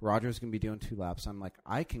 Yeah. Roger's going to be doing 2 laps. I'm like,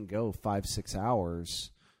 I can go 5-6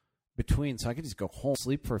 hours between, so I can just go home,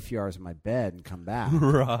 sleep for a few hours in my bed, and come back.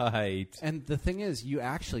 Right. And the thing is, you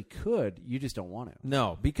actually could. You just don't want to.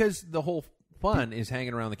 No, because the whole fun is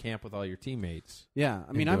hanging around the camp with all your teammates. Yeah,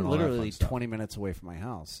 I mean, I'm literally 20 minutes away from my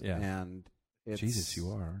house. Yeah. And Jesus,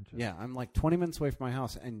 you are, aren't you? Yeah, I'm like 20 minutes away from my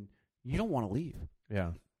house, and you don't want to leave.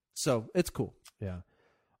 Yeah. So it's cool. Yeah.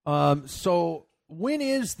 So when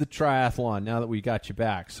is the triathlon, now that we got you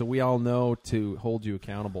back, so we all know to hold you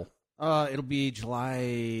accountable? It'll be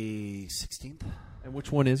July 16th. And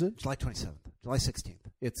which one is it? July 27th. July 16th.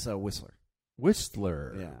 It's Whistler.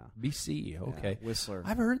 Whistler. Yeah. BC. Okay. Yeah, Whistler.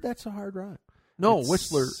 I've heard that's a hard ride. No,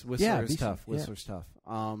 Whistler. Whistler is tough. Whistler's tough.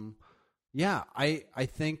 I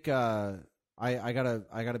think I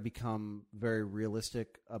gotta become very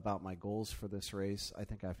realistic about my goals for this race. I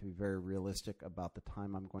think I have to be very realistic about the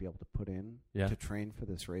time I'm going to be able to put in to train for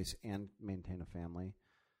this race and maintain a family.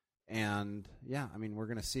 And I mean, we're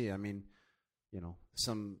gonna see. I mean,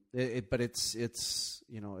 but it's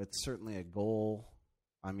certainly a goal.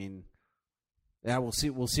 I mean, we'll see.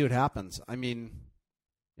 We'll see what happens. I mean.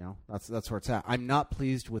 That's where it's at. I'm not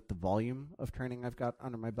pleased with the volume of training I've got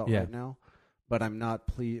under my belt right now, but I'm not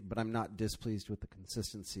displeased with the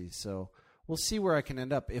consistency. So we'll see where I can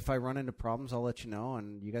end up. If I run into problems, I'll let you know,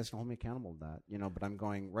 and you guys can hold me accountable to that. But I'm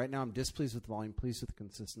going right now. I'm displeased with the volume, pleased with the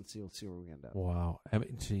consistency. We'll see where we end up. Wow. I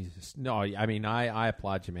mean, Jesus. No, I mean, I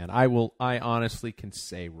applaud you, man. I honestly can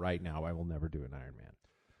say right now I will never do an Ironman.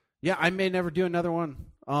 Yeah, I may never do another one.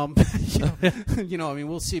 I mean,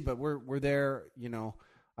 we'll see, but we're there.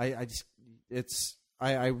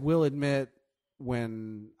 I will admit,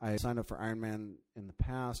 when I signed up for Ironman in the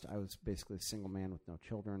past, I was basically a single man with no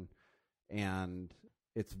children, and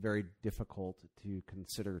it's very difficult to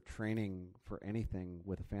consider training for anything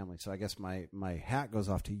with a family. So I guess my hat goes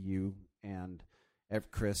off to you and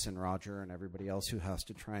Chris and Roger and everybody else who has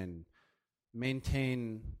to try and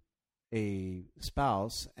maintain a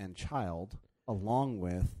spouse and child along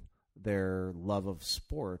with their love of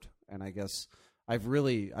sport. And I guess I've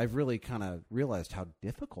really kind of realized how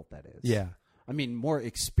difficult that is. Yeah. I mean, more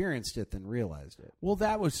experienced it than realized it. Well,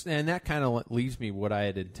 that kind of leaves me what I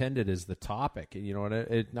had intended as the topic. You know,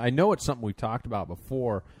 and I know it's something we talked about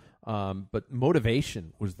before, but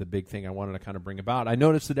motivation was the big thing I wanted to kind of bring about. I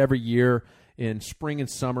noticed that every year in spring and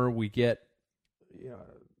summer we get,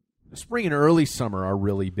 spring and early summer are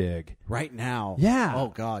really big. Right now. Yeah. Oh,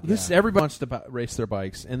 God, Everybody wants to race their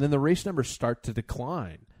bikes, and then the race numbers start to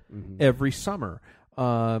decline every summer.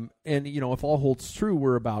 And, if all holds true,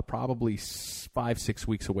 we're about probably 5-6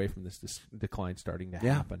 weeks away from this decline starting to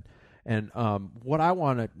happen. And what I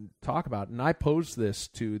want to talk about, and I posed this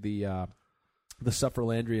to the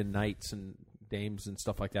Sufferlandrian Knights and Dames and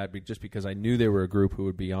stuff like that, just because I knew they were a group who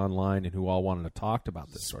would be online and who all wanted to talk about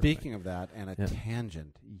this sort of thing. Speaking of that, and a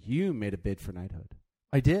tangent, you made a bid for knighthood.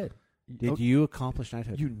 I did. Did you accomplish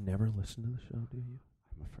knighthood? You never listen to the show, do you?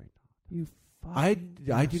 I'm afraid not. You I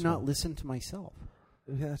do not listen to myself.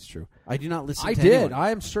 Yeah, that's true. I do not listen to anyone. anyone.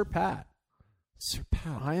 I am Sir Pat. Sir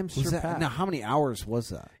Pat. I am Sir Pat. Now, how many hours was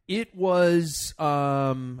that? It was,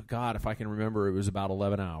 God, if I can remember, it was about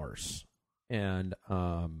 11 hours. And,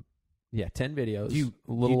 10 videos. A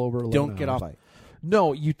little over 11 don't get hours. off.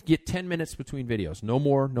 No, you get 10 minutes between videos. No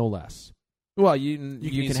more, no less. Well, you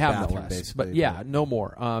can have no less. But, no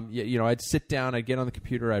more. I'd sit down, I'd get on the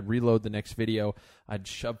computer, I'd reload the next video, I'd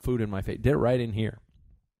shove food in my face. Did it right in here.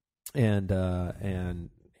 And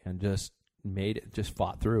just made it, just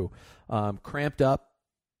fought through. Cramped up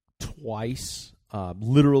twice,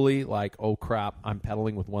 literally like, oh crap, I'm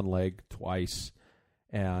pedaling with one leg twice.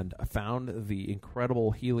 And I found the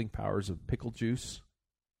incredible healing powers of pickle juice.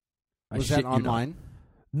 Was that online?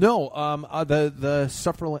 No, the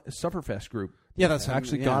Sufferfest group. Yeah, that's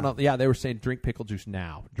actually gone on. Yeah, they were saying drink pickle juice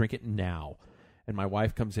now. Drink it now. And my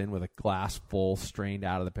wife comes in with a glass full, strained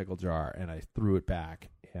out of the pickle jar, and I threw it back,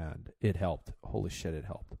 and it helped. Holy shit, it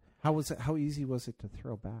helped. How was it? How easy was it to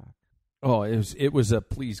throw back? Oh, it was a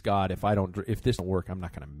please God, if this don't work, I'm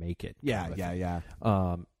not going to make it. Yeah.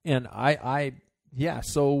 And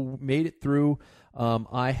so made it through.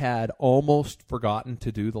 I had almost forgotten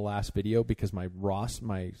to do the last video because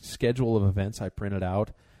my schedule of events I printed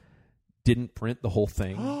out didn't print the whole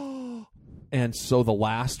thing. And so the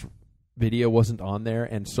last video wasn't on there.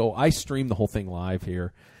 And so I streamed the whole thing live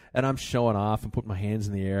here. And I'm showing off and putting my hands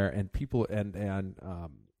in the air. And people, and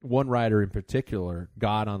one rider in particular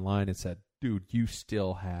got online and said, dude, you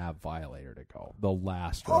still have Violator to go. The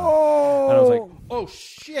last run. Oh! And I was like, oh,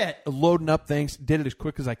 shit. Loading up things. Did it as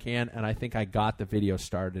quick as I can. And I think I got the video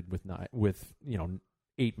started with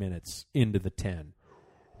 8 minutes into the 10.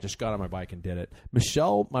 Just got on my bike and did it.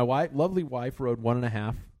 Michelle, my wife, lovely wife, rode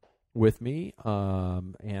 1.5 with me.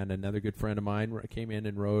 And another good friend of mine came in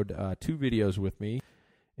and rode 2 videos with me.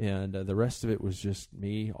 And the rest of it was just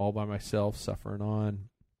me all by myself suffering on.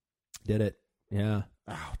 Did it. Yeah.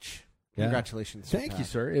 Ouch. Yeah. Congratulations. Thank you,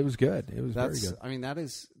 sir. It was good. It was very good. I mean,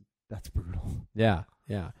 that's brutal. Yeah.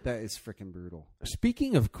 That is freaking brutal.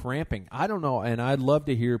 Speaking of cramping, I don't know, and I'd love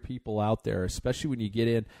to hear people out there, especially when you get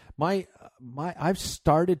in. I've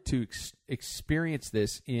started to experience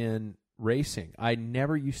this in racing. I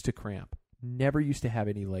never used to cramp. Never used to have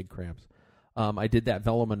any leg cramps. I did that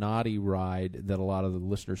Velominati ride that a lot of the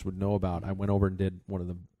listeners would know about. I went over and did one of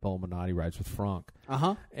the Velominati rides with Franck.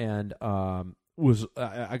 And I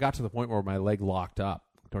got to the point where my leg locked up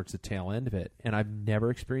towards the tail end of it, and I've never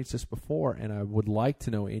experienced this before, and I would like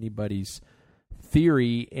to know anybody's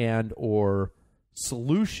theory and or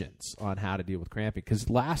solutions on how to deal with cramping, because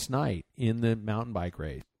last night in the mountain bike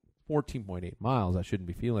race, 14.8 miles, I shouldn't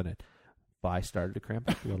be feeling it, but I started to cramp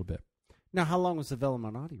up a little bit. Now, how long was the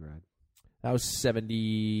Velominati ride? That was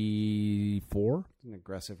 74. An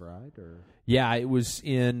aggressive ride, or yeah, it was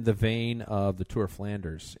in the vein of the Tour of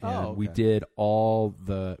Flanders, and we did first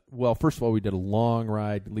of all, we did a long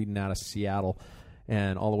ride leading out of Seattle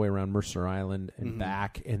and all the way around Mercer Island and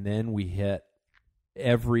back, and then we hit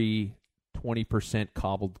every 20%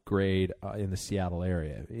 cobbled grade in the Seattle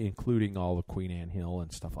area, including all the Queen Anne Hill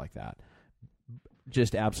and stuff like that.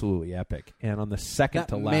 Just absolutely epic. And on the second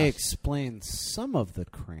to last, may explain some of the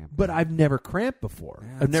cramp. But I've never cramped before.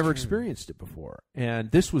 Yeah, I've never experienced it before.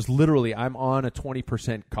 And this was literally, I'm on a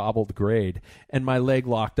 20% cobbled grade, and my leg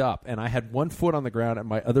locked up, and I had one foot on the ground and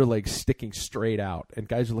my other leg sticking straight out. And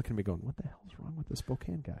guys are looking at me going, what the hell's wrong with this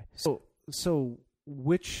Spokane guy? So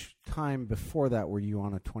which time before that were you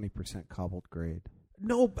on a 20% cobbled grade?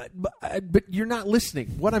 No, but you're not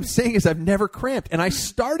listening. What I'm saying is I've never cramped, and I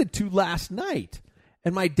started to last night.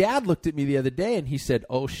 And my dad looked at me the other day, and he said,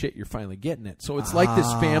 "Oh shit, you're finally getting it." So it's like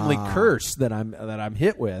this family curse that I'm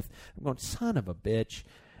hit with. I'm going, son of a bitch.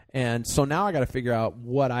 And so now I got to figure out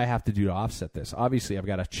what I have to do to offset this. Obviously, I've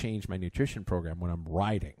got to change my nutrition program when I'm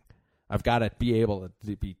riding. I've got to be able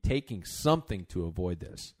to be taking something to avoid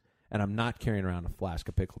this. And I'm not carrying around a flask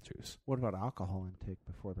of pickle juice. What about alcohol intake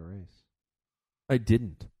before the race? I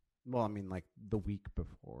didn't. Well, I mean, like the week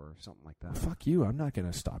before or something like that. Well, fuck you. I'm not going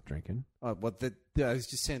to stop drinking. I was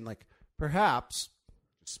just saying, like, perhaps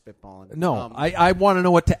spitballing. No, I want to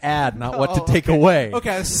know what to add, not what to take okay. away.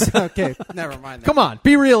 Okay, okay, never mind. Come on,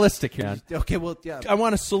 be realistic here. Okay, well, yeah. I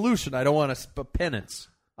want a solution. I don't want a penance.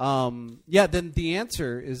 Yeah, then the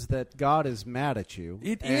answer is that God is mad at you.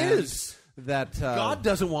 It is. That God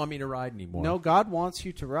doesn't want me to ride anymore. No, God wants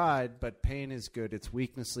you to ride, but pain is good. It's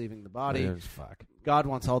weakness leaving the body. It is, fuck. God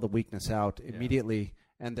wants all the weakness out immediately,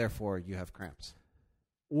 and therefore you have cramps.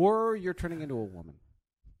 Or you're turning into a woman.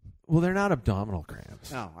 Well, they're not abdominal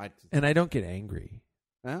cramps. No, and I don't get angry.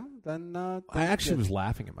 Well, then I actually was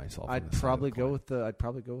laughing at myself. I'd probably go with the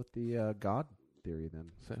God theory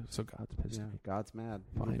then. So God's pissed at me. God's mad.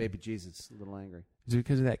 Fine. Baby Jesus, a little angry. Is it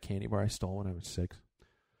because of that candy bar I stole when I was 6?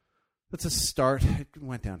 That's a start. It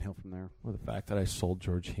went downhill from there. Or the fact that I sold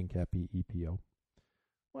George Hincapie EPO.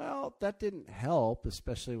 Well, that didn't help,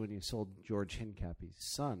 especially when you sold George Hincapie's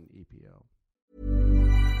son EPO.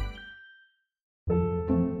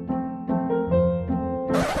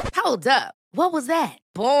 Hold up. What was that?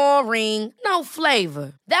 Boring. No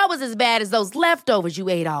flavor. That was as bad as those leftovers you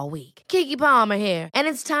ate all week. Keke Palmer here, and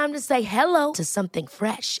it's time to say hello to something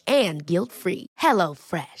fresh and guilt-free. Hello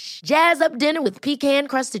Fresh. Jazz up dinner with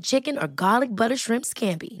pecan-crusted chicken or garlic butter shrimp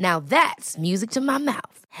scampi. Now that's music to my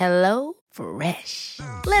mouth. Hello Fresh.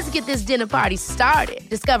 Let's get this dinner party started.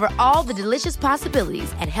 Discover all the delicious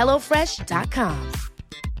possibilities at HelloFresh.com.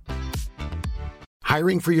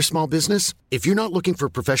 Hiring for your small business? If you're not looking for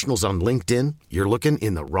professionals on LinkedIn, you're looking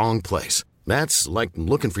in the wrong place. That's like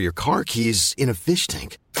looking for your car keys in a fish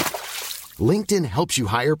tank. LinkedIn helps you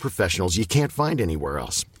hire professionals you can't find anywhere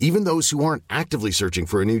else, even those who aren't actively searching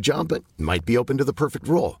for a new job but might be open to the perfect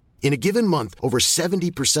role. In a given month, over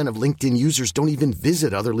 70% of LinkedIn users don't even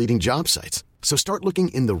visit other leading job sites. So start looking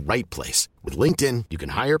in the right place. With LinkedIn, you can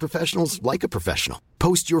hire professionals like a professional.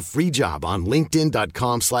 Post your free job on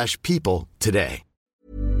linkedin.com/people today.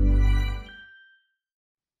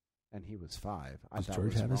 And he was 5. Does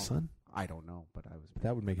George have his son? I don't know, but I was.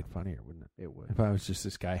 That would make it funnier, wouldn't it? It would. If I was just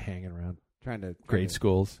this guy hanging around trying to grade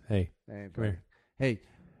schools. Hey, come here. Hey,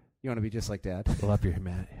 you want to be just like Dad? Fill up your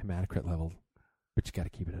hematocrit level, but you got to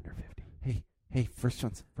keep it under 50. Hey, first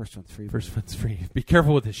one's free. First one's free. Be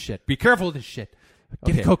careful with this shit. Get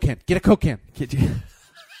a Coke can. Get a Coke can. Get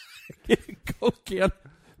a Coke can.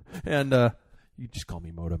 And you just call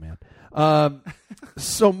me Moto Man.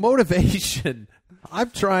 So motivation.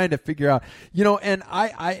 I'm trying to figure out, and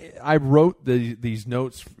I wrote these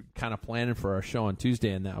notes kind of planning for our show on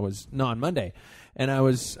Tuesday, and on Monday. And I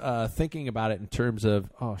was thinking about it in terms of,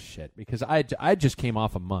 oh, shit, because I just came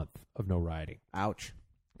off a month of no riding. Ouch.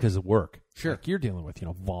 Because of work. Sure. Like you're dealing with,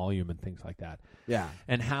 volume and things like that. Yeah.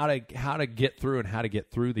 And how to get through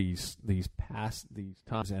these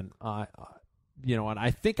times. And, and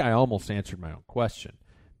I think I almost answered my own question.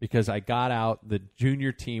 Because I got out, the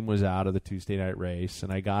junior team was out of the Tuesday night race,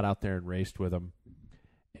 and I got out there and raced with them.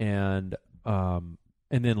 And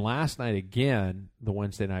then last night again, the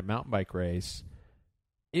Wednesday night mountain bike race,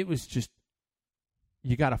 it was just,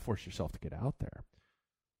 you got to force yourself to get out there.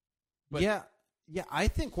 But yeah, I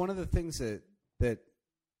think one of the things that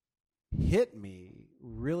hit me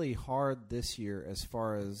really hard this year as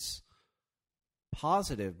far as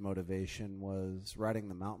positive motivation was riding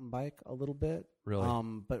the mountain bike a little bit. Really?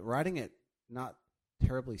 But riding it not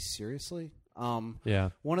terribly seriously. Yeah.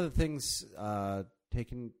 One of the things,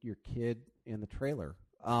 taking your kid in the trailer,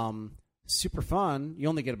 super fun. You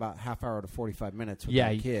only get about half hour to 45 minutes with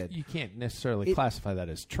your kid. You can't necessarily classify that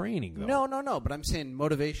as training, though. No. But I'm saying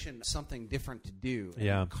motivation, something different to do.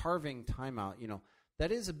 And carving time out,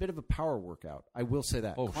 that is a bit of a power workout. I will say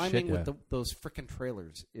that. Climbing with those frickin'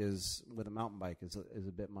 trailers with a mountain bike is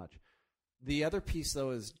a bit much. The other piece, though,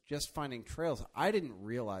 is just finding trails. I didn't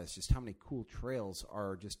realize just how many cool trails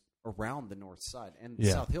are just around the north side and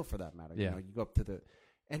South Hill, for that matter. Yeah. You go up to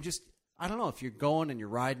and just, I don't know, if you're going and you're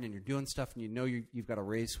riding and you're doing stuff and you've got a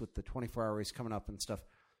race with the 24-hour race coming up and stuff.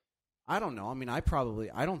 I don't know. I mean, I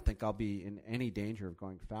don't think I'll be in any danger of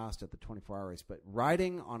going fast at the 24-hour race, but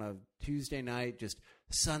riding on a Tuesday night, just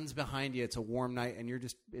sun's behind you, it's a warm night, and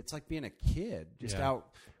it's like being a kid, just out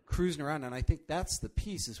cruising around. And I think that's the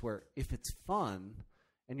piece, is where if it's fun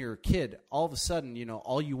and you're a kid, all of a sudden,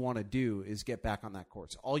 all you want to do is get back on that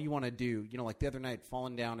course. All you want to do, like the other night,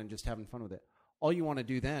 falling down and just having fun with it. All you want to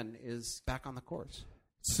do then is back on the course.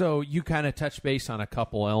 So you kind of touch base on a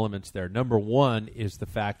couple elements there. Number one is the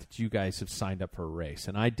fact that you guys have signed up for a race.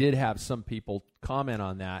 And I did have some people comment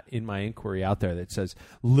on that in my inquiry out there that says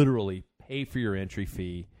literally pay for your entry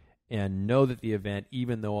fee and know that the event,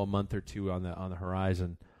 even though a month or two on the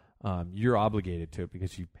horizon, you're obligated to it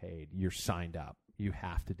because you paid. You're signed up. You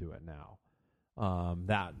have to do it now.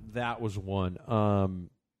 That was one.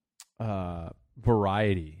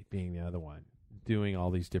 Variety being the other one. Doing all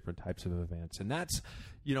these different types of events, and that's,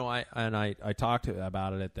 I talked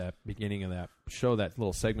about it at the beginning of that show, that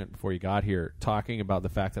little segment before you got here, talking about the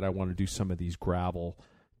fact that I want to do some of these gravel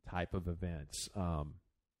type of events,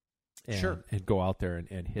 and go out there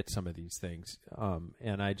and hit some of these things,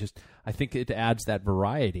 and I think it adds that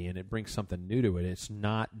variety and it brings something new to it. It's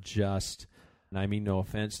not just, and I mean no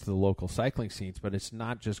offense to the local cycling scenes, but it's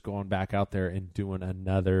not just going back out there and doing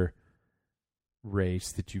another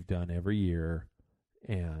race that you've done every year.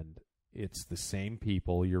 And it's the same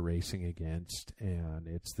people you're racing against, and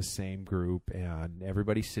it's the same group, and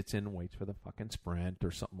everybody sits in and waits for the fucking sprint or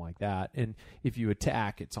something like that. And if you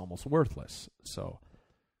attack, it's almost worthless. So,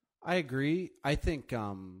 I agree. I think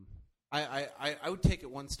I would take it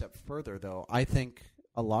one step further, though. I think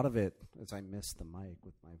a lot of it, as I miss the mic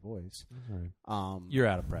with my voice. Right. You're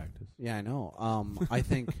out of practice. Yeah, I know. I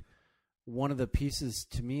think one of the pieces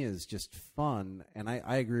to me is just fun, and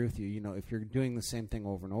I agree with you. If you're doing the same thing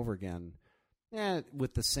over and over again,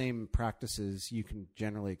 with the same practices, you can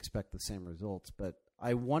generally expect the same results. But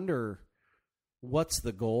I wonder what's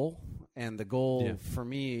the goal, and the goal for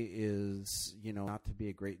me is, not to be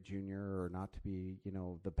a great junior or not to be,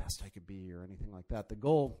 the best I could be or anything like that. The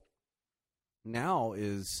goal now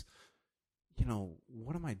is,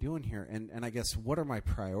 what am I doing here? And I guess, what are my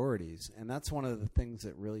priorities? And that's one of the things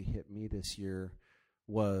that really hit me this year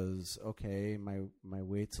was, okay, my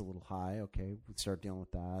weight's a little high. Okay, we start dealing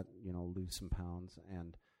with that, lose some pounds.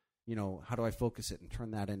 And, how do I focus it and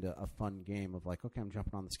turn that into a fun game of like, okay, I'm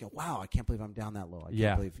jumping on the scale. Wow, I can't believe I'm down that low. I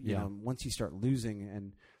can't believe, once you start losing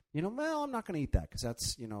and, well, I'm not going to eat that because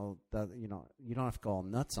that's, you don't have to go all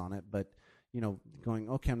nuts on it. But, going,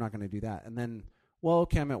 okay, I'm not going to do that. And then, well,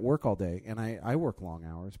 okay, I'm at work all day, and I work long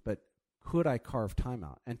hours, but could I carve time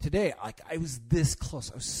out? And today, I was this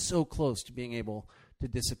close. I was so close to being able to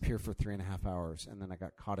disappear for 3.5 hours, and then I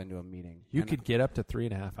got caught into a meeting. You could get up to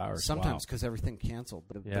 3.5 hours. Sometimes, because everything canceled.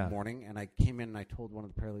 But the morning, and I came in, and I told one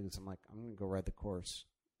of the paralegals, I'm like, I'm going to go ride the course.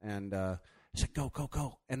 And he said, go, go,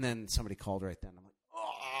 go. And then somebody called right then. I'm like,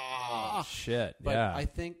 oh, shit. But I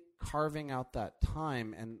think carving out that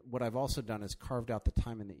time, and what I've also done is carved out the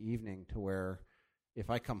time in the evening to where if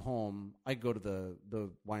I come home, I go to the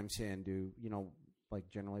YMCA and do, like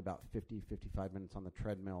generally about 50, 55 minutes on the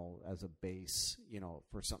treadmill as a base,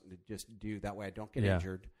 for something to just do. That way I don't get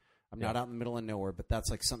injured. I'm not out in the middle of nowhere, but that's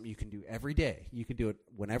like something you can do every day. You can do it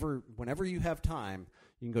whenever you have time,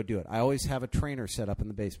 you can go do it. I always have a trainer set up in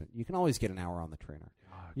the basement. You can always get an hour on the trainer.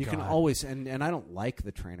 You can always, and I don't like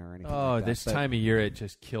the trainer or anything like that. This time of year, it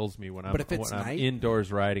just kills me when I'm indoors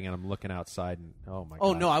riding and I'm looking outside and, oh, my God.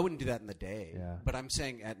 Oh, no, I wouldn't do that in the day. Yeah. But I'm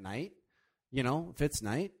saying at night, if it's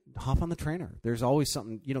night, hop on the trainer. There's always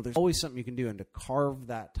something, there's always something you can do. And to carve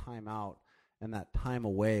that time out and that time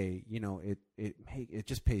away, it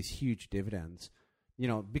just pays huge dividends,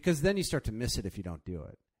 because then you start to miss it if you don't do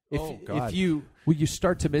it. If you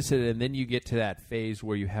start to miss it, and then you get to that phase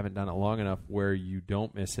where you haven't done it long enough where you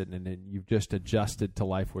don't miss it, and then you've just adjusted to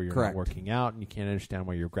life where you're not working out, and you can't understand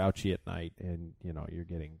why you're grouchy at night, and you're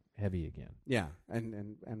getting heavy again. Yeah,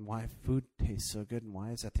 and why food tastes so good, and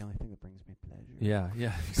why is that the only thing that brings me pleasure?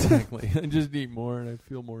 Yeah, exactly. I just eat more, and I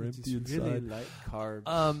feel more empty inside. Really like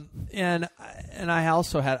carbs. And I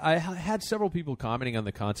also had several people commenting on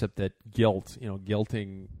the concept that guilt,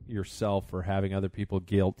 guilting yourself or having other people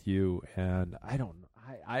guilt you, and I don't know.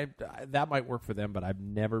 I that might work for them, but I've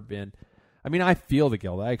never been. I mean, I feel the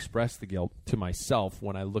guilt. I express the guilt to myself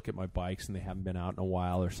when I look at my bikes and they haven't been out in a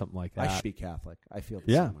while or something like that. I should be Catholic. I feel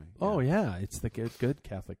the same way. Yeah. Oh, yeah. It's the good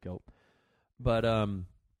Catholic guilt. But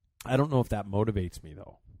I don't know if that motivates me,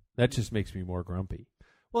 though. That just makes me more grumpy.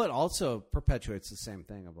 Well, it also perpetuates the same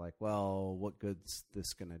thing of like, well, what good's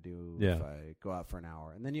this going to do if I go out for an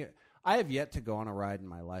hour? And then I have yet to go on a ride in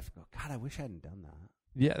my life and go, God, I wish I hadn't done that.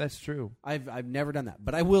 Yeah, that's true. I've never done that.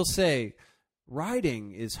 But I will say,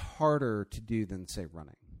 riding is harder to do than, say,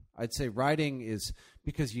 running. I'd say riding is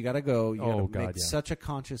because you got to go. You got to make such a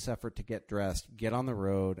conscious effort to get dressed, get on the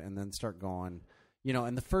road, and then start going.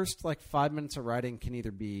 And the first 5 minutes of riding can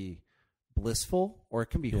either be blissful or it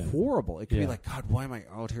can be horrible. It can be like, God, why am I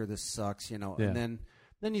out here? This sucks. And then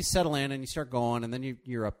then you settle in and you start going, and then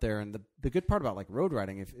you're up there. And the good part about like road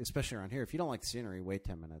riding, especially around here, if you don't like the scenery, wait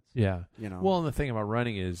 10 minutes. Yeah. You know. Well, and the thing about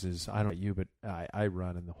running is I don't know about you, but I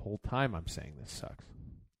run, and the whole time I'm saying this sucks.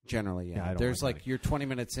 Generally, yeah. I don't There's like like you're 20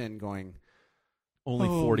 minutes in going, only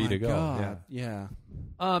 40 to go. God. Yeah.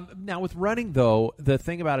 Now with running though, the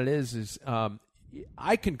thing about it is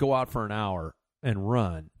I can go out for an hour and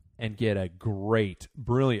run and get a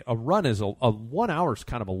brilliant. A run is a 1 hour is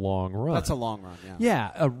kind of a long run. That's a long run.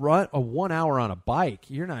 Yeah. Yeah, a 1 hour on a bike,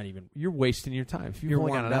 you're wasting your time. If you've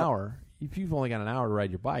only got an hour to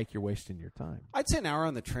ride your bike, you're wasting your time. I'd say an hour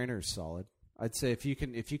on the trainer is solid. I'd say if you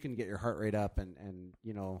can get your heart rate up and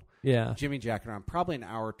Jimmy jacket on, probably an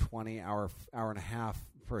hour 20, hour and a half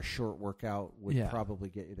for a short workout would probably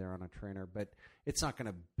get you there on a trainer, but it's not going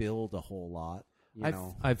to build a whole lot.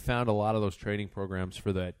 I've found a lot of those training programs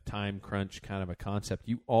for the time crunch kind of a concept.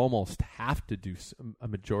 You almost have to do a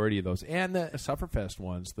majority of those, and the Sufferfest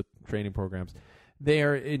ones, the training programs. They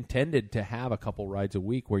are intended to have a couple rides a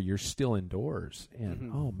week where you're still indoors,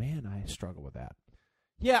 and oh man, I struggle with that.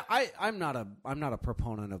 Yeah, I'm not a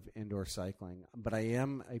proponent of indoor cycling, but I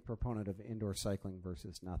am a proponent of indoor cycling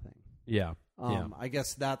versus nothing. Yeah. I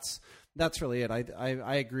guess that's really it.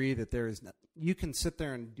 I agree that you can sit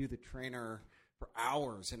there and do the trainer for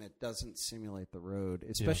hours and it doesn't simulate the road.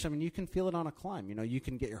 Especially, I mean, you can feel it on a climb. You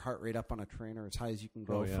can get your heart rate up on a trainer as high as you can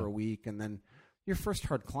go for a week, and then your first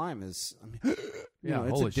hard climb is,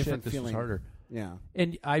 it's holy a different shit, feeling. This is harder. Yeah.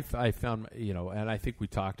 And I found, and I think we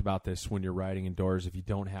talked about this when you're riding indoors, if you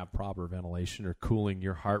don't have proper ventilation or cooling,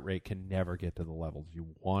 your heart rate can never get to the levels you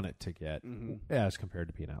want it to get as compared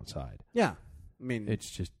to being outside. Yeah. I mean, it's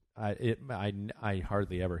just, I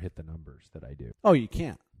hardly ever hit the numbers that I do. Oh, you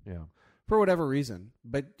can't. Yeah. For whatever reason.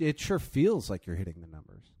 But it sure feels like you're hitting the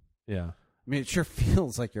numbers. Yeah. I mean, it sure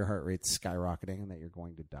feels like your heart rate's skyrocketing and that you're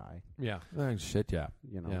going to die. Yeah. Shit, yeah.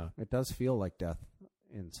 It does feel like death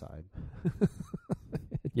inside.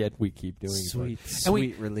 Yet we keep doing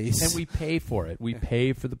sweet release. And we pay for it. We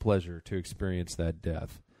pay for the pleasure to experience that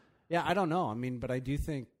death. Yeah, I don't know. I mean, but I do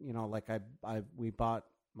think, my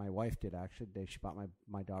wife did actually today. She bought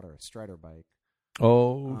my daughter a Strider bike.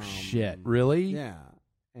 Oh, shit. Really? Yeah.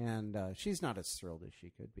 And she's not as thrilled as she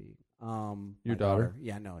could be. Your daughter?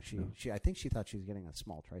 Yeah, no. She I think she thought she was getting a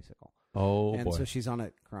small tricycle. Oh, and boy. so she's on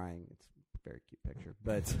it crying. It's a very cute picture.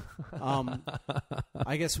 But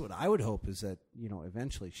I guess what I would hope is that,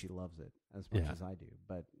 eventually she loves it as much as I do.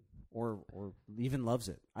 But or even loves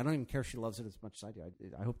it. I don't even care if she loves it as much as I do.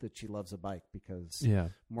 I hope that she loves a bike because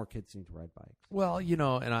more kids need to ride bikes. Well,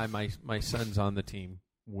 and my son's on the team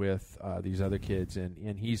with these other kids,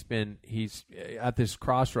 and he's at this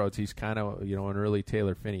crossroads. He's kind of an early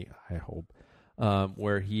Taylor Finney, I hope,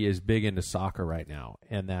 where he is big into soccer right now,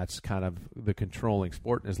 and that's kind of the controlling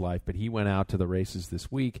sport in his life. But he went out to the races this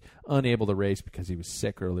week, unable to race because he was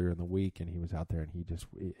sick earlier in the week, and he was out there, and he just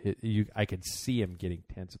I could see him getting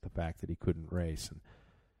tense at the fact that he couldn't race, and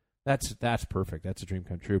that's perfect. That's a dream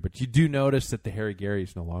come true. But you do notice that the Harry Gary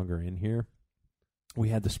is no longer in here. We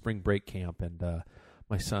had the spring break camp, and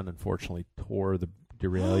my son unfortunately tore the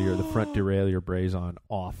derailleur, the front derailleur brazon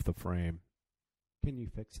off the frame. Can you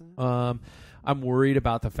fix that? I'm worried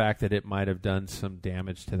about the fact that it might have done some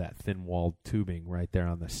damage to that thin-walled tubing right there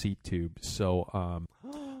on the seat tube. So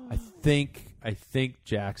I think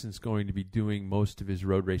Jackson's going to be doing most of his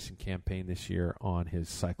road racing campaign this year on his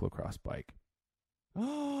cyclocross bike.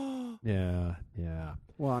 Yeah.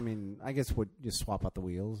 Well, I mean, I guess just swap out the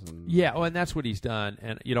wheels and and that's what he's done.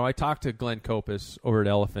 And I talked to Glenn Kopis over at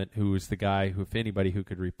Elephant, who is the guy who, if anybody who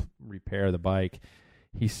could repair the bike,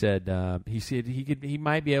 he said he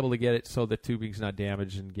might be able to get it so the tubing's not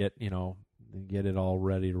damaged and get it all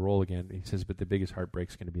ready to roll again. He says, but the biggest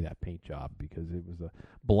heartbreak's going to be that paint job because it was a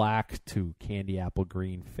black to candy apple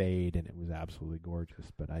green fade, and it was absolutely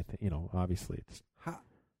gorgeous. But I think obviously it's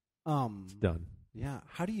done. Yeah.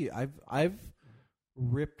 How do you? I've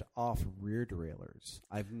ripped off rear derailleurs.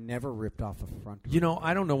 I've never ripped off a front derailleur.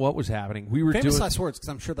 I don't know what was happening. We were famous doing last words because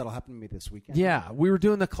I'm sure that'll happen to me this weekend. Yeah, we were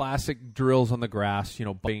doing the classic drills on the grass,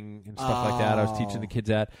 bumping and stuff like that. I was teaching the kids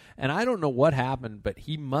that, and I don't know what happened, but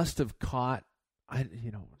he must have caught.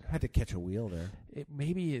 Had to catch a wheel there.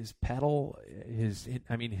 Maybe his pedal, his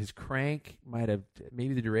crank might have.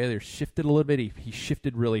 Maybe the derailleur shifted a little bit. He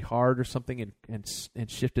shifted really hard or something, and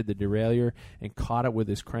shifted the derailleur and caught it with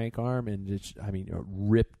his crank arm and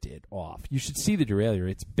ripped it off. You should see the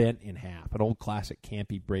derailleur. It's bent in half. An old classic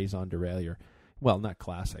campy brazon derailleur. Well, not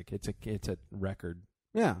classic. It's a record.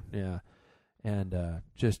 Yeah. And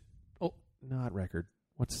not record.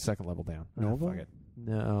 What's the second level down? Nova? Fuck it.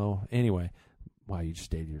 No. Anyway. Wow, you just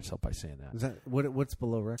dated yourself by saying that. Is that what's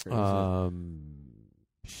below record?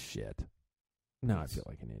 Shit. Now I feel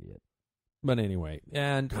like an idiot. But anyway,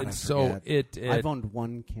 and God, so it I've owned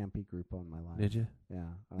one Campy Grupo in my life. Did you? Yeah,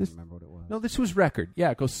 I don't remember what it was. No, this was record. Yeah,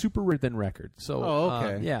 it goes super weird than record. So,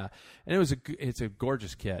 okay. Yeah, and it's a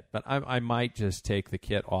gorgeous kit. But I might just take the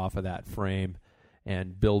kit off of that frame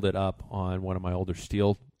and build it up on one of my older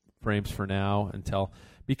steel frames for now until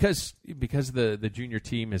because the junior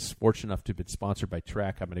team is fortunate enough to have been sponsored by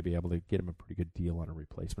Trek. I'm going to be able to get them a pretty good deal on a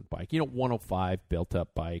replacement bike. 105 built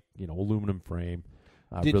up bike. Aluminum frame.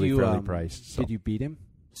 Really fairly priced. So. Did you beat him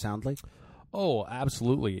soundly? Oh,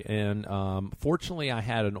 absolutely. And fortunately, I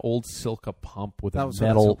had an old Silca pump with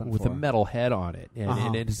a metal head on it,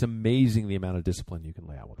 and it is amazing the amount of discipline you can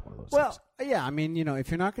lay out with one of those. Well, things. yeah. I mean,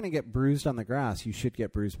 if you're not going to get bruised on the grass, you should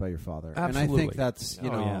get bruised by your father. Absolutely. And I think that's It's I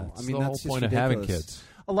mean, the that's whole just point ridiculous. of having kids.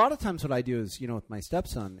 A lot of times, what I do is, with my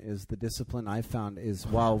stepson, is the discipline I found is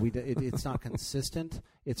while it's not consistent,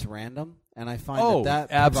 it's random, and I find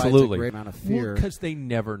that absolutely provides a great amount of fear because they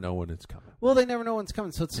never know when it's coming. Well, they never know when it's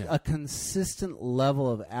coming, so it's a consistent level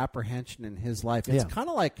of apprehension in his life. It's kind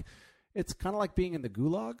of like being in the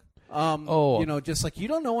gulag. Just like you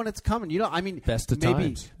don't know when it's coming. Best of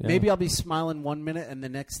times. Yeah. Maybe I'll be smiling 1 minute, and the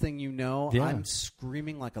next thing you know, I'm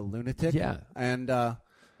screaming like a lunatic. Yeah, and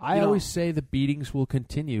I always say the beatings will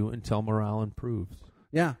continue until morale improves.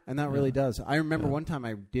 Yeah, and that really does. I remember one time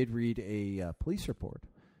I did read a police report.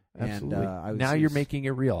 Absolutely. And, now you're making it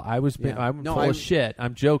real. I'm full of shit.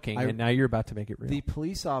 I'm joking, and now you're about to make it real. The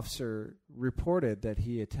police officer reported that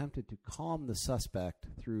he attempted to calm the suspect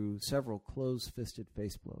through several closed-fisted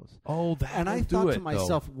face blows. Oh, that and I thought to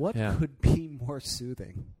myself, what could be more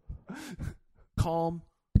soothing? Calm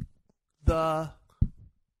the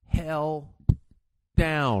hell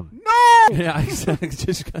down. No! Yeah,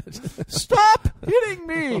 just stop hitting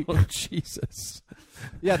me! Oh, Jesus.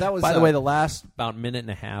 Yeah, that was. By the way, the last about minute and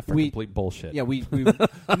a half are complete bullshit. Yeah, we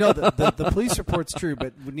no, the police report's true,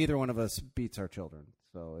 but neither one of us beats our children.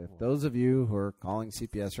 So if those of you who are calling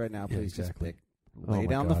CPS right now, please just lay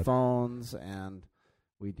down the phones, and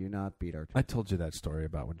we do not beat our children. I told you that story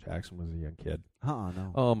about when Jackson was a young kid.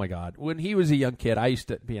 No. Oh my God, when he was a young kid, I used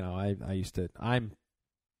to, I'm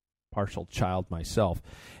partial child myself,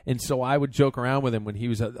 and so I would joke around with him when he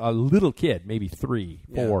was a little kid, maybe 3,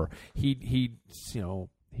 4.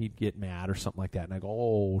 He'd get mad or something like that, and I go,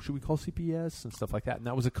 "Oh, should we call CPS?" and stuff like that. And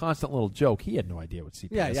that was a constant little joke. He had no idea what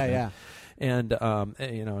CPS meant. And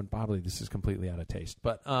and probably this is completely out of taste,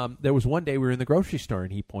 but there was one day we were in the grocery store,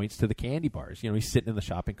 and he points to the candy bars. He's sitting in the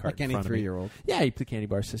shopping cart like in front any 3-year-old. Yeah, he put the candy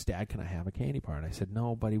bar. Says, "Dad, can I have a candy bar?" And I said,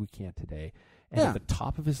 "No, buddy, we can't today." And at the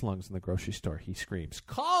top of his lungs in the grocery store, he screams,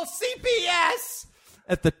 "Call CPS!"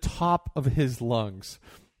 At the top of his lungs.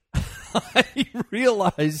 I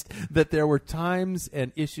realized that there were times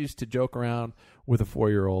and issues to joke around with a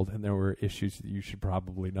 4-year-old, and there were issues that you should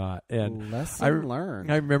probably not. And lesson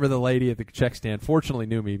learned. I remember the lady at the check stand fortunately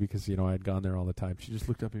knew me because, I had gone there all the time. She just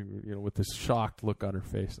looked up at me, with this shocked look on her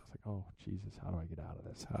face. I was like, "Oh, Jesus, how do I get out of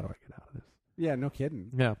this? How do I get out of this?" Yeah, no kidding.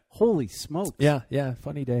 Yeah. Holy smokes. Yeah.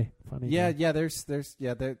 Funny day. Yeah.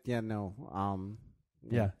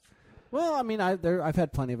 Well, I mean, I've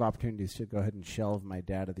had plenty of opportunities to go ahead and shelve my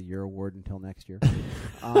Dad of the Year award until next year.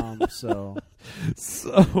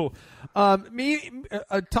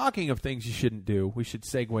 Talking of things you shouldn't do, we should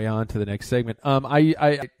segue on to the next segment.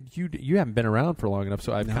 You haven't been around for long enough,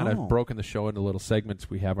 so I've kind of broken the show into little segments.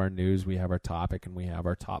 We have our news, we have our topic, and we have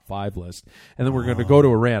our top 5 list, and then we're going to go to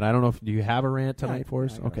a rant. I don't know do you have a rant tonight for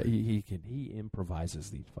us? Okay, he improvises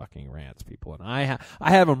these fucking rants, people, and I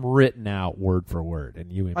have them written out word for word,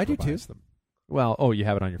 and you improvise I do too. them. Well, you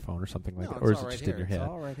have it on your phone or something like that, or is it just in your head? It's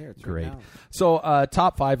all right here. It's great. Right now. So,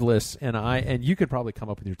 top 5 lists, and you could probably come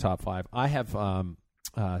up with your top 5. I have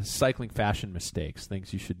cycling fashion mistakes,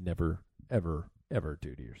 things you should never, ever, ever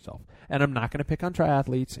do to yourself. And I'm not going to pick on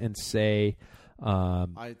triathletes and say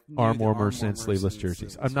arm warmers and sleeveless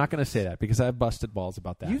jerseys. I'm not going to say that because I've busted balls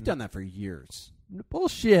about that. You've done that for years.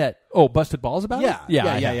 Bullshit. Oh, busted balls about it?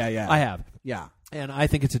 Yeah. I have. Yeah. And I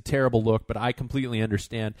think it's a terrible look, but I completely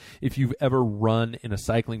understand if you've ever run in a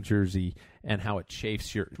cycling jersey and how it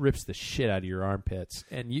rips the shit out of your armpits.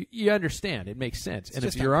 And you understand. It makes sense. And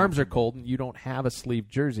if your arms are cold and you don't have a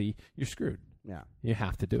sleeved jersey, you're screwed. Yeah. You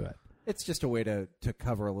have to do it. It's just a way to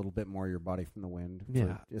cover a little bit more of your body from the wind.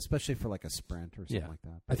 Especially for like a sprint or something like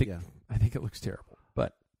that. But I think it looks terrible.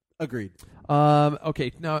 But agreed.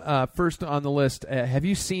 Okay. Now, first on the list, have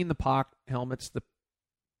you seen the PAAACK helmets,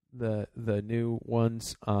 the new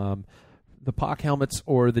ones, the PAAACK helmets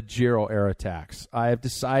or the Giro Aerotax? I have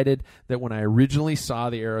decided that when I originally saw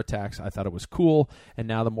the Aerotax, I thought it was cool, and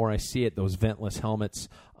now the more I see it, those ventless helmets,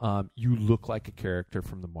 you look like a character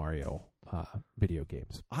from the Mario video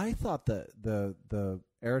games. I thought the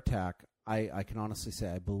air attack. I can honestly say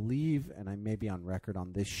I believe, and I may be on record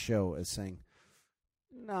on this show as saying,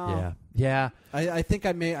 no. Yeah. I think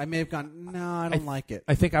I may have gone, no, I don't like it.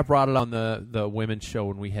 I think I brought it on the women's show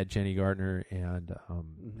when we had Jenny Gardner and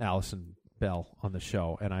Allison Bell on the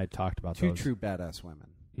show, and I talked about two those. true badass women.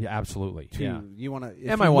 Yeah, absolutely. Yeah. You want to,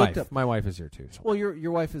 and my wife. My wife is there too. So. Well,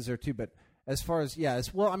 your wife is there too, but as far as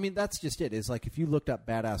I mean, that's just it. Is like if you looked up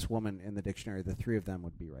badass woman in the dictionary, the three of them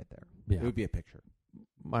would be right there. Yeah. It would be a picture.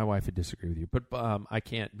 My wife would disagree with you, but I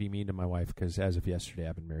can't be mean to my wife because as of yesterday,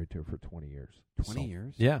 I've been married to her for 20 years. 20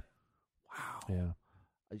 years? Yeah. Wow. Yeah.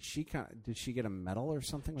 Did she get a medal or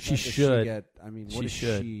something? With she that? should. What is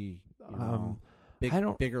she?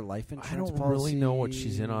 Bigger life insurance. I don't policy? really know what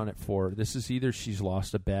she's in on it for. This is either she's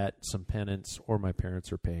lost a bet, some penance, or my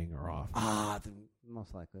parents are paying her off. Then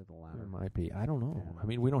most likely the latter. There might be. I don't know. Yeah. I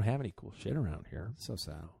mean, we don't have any cool shit around here. So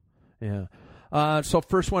sad. Yeah. So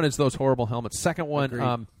first one is those horrible helmets. Second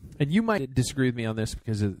one, and you might disagree with me on this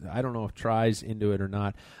because I don't know if Try's into it or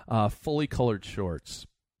not. Fully colored shorts.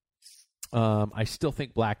 I still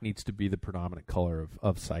think black needs to be the predominant color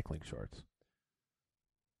of cycling shorts.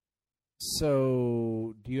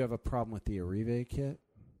 So, do you have a problem with the Arrive kit?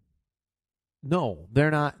 No,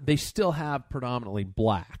 they're not. They still have predominantly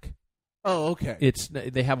black. Oh, okay.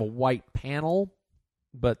 They have a white panel,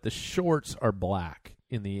 but the shorts are black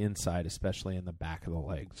in the inside, especially in the back of the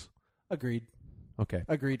legs. Agreed. Okay.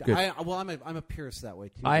 Agreed. Good. I'm a purist that way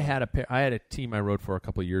too. I had a team I rode for a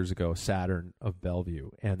couple of years ago, Saturn of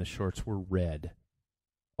Bellevue, and the shorts were red,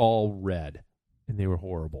 all red, and they were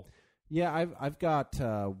horrible. Yeah, I've got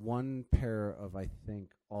one pair of I think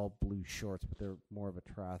all blue shorts, but they're more of a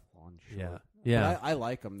triathlon short. Yeah. I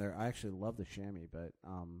like them. I actually love the chamois, but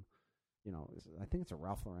I think it's a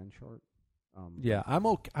Ralph Lauren short. I'm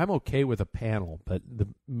okay with a panel, but the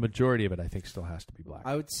majority of it I think still has to be black.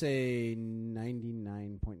 I would say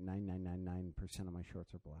 99.9999% of my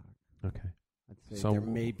shorts are black. Okay. I'd say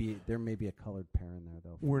there may be a colored pair in there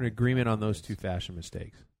though. We're in agreement on those two fashion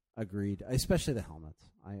mistakes. Agreed, especially the helmets.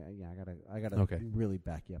 I gotta really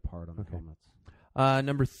back you up hard on the helmets.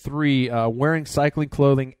 Number 3, wearing cycling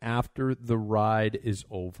clothing after the ride is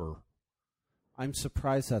over. I'm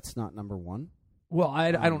surprised that's not number 1. Well,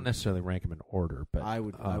 I don't necessarily rank them in order, but I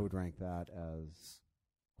would rank that as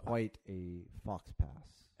quite a fox pass.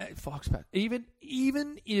 Fox pass. Even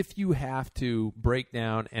if you have to break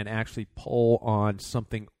down and actually pull on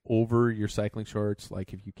something over your cycling shorts,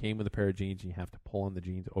 like if you came with a pair of jeans and you have to pull on the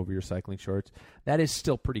jeans over your cycling shorts, that is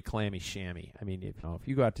still pretty clammy chamois. I mean, if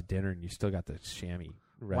you go out to dinner and you still got the chamois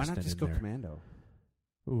resting in there. Why not just go commando?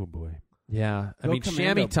 Oh boy. Yeah, I mean,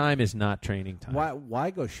 commando. chamois time is not training time. Why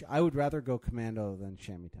go? I would rather go commando than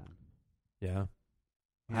chamois time. Yeah,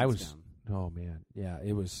 Hands down. Oh man, yeah,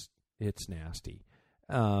 it's nasty.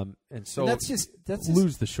 And so that's just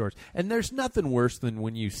lose the shorts. And there's nothing worse than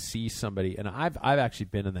when you see somebody. And I've actually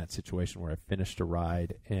been in that situation where I finished a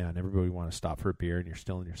ride and everybody want to stop for a beer and you're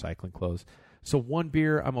still in your cycling clothes. So one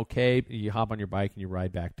beer, I'm okay. You hop on your bike and you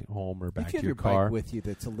ride back to home or back to your car. Bike with you,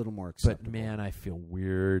 that's a little more acceptable. But man, I feel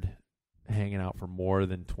weird hanging out for more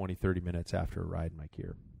than 20, 30 minutes after a ride in my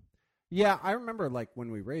gear. Yeah, I remember like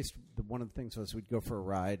when we raced, one of the things was we'd go for a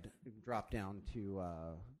ride, drop down to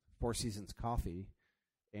Four Seasons Coffee.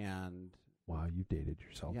 And wow, you dated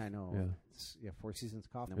yourself. Yeah, I know. Yeah, Four Seasons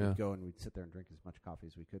Coffee. And then we'd go and we'd sit there and drink as much coffee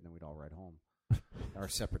as we could, and then we'd all ride home. Our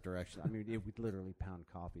separate directions. I mean, we'd literally pound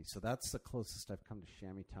coffee. So that's the closest I've come to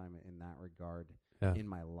chamois time in that regard in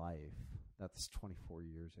my life. That's 24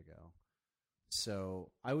 years ago.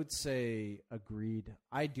 So I would say agreed.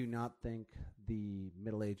 I do not think the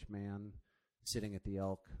middle-aged man sitting at the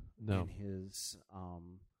Elk in his, I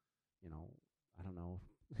don't know,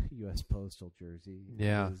 U.S. Postal jersey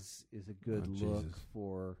is a good look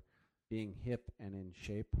for being hip and in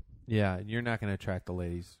shape. Yeah, and you're not going to attract the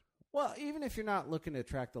ladies. Well, even if you're not looking to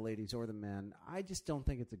attract the ladies or the men, I just don't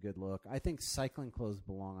think it's a good look. I think cycling clothes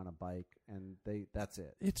belong on a bike, and that's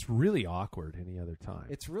it. It's really awkward any other time.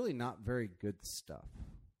 It's really not very good stuff.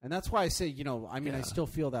 And that's why I say, I still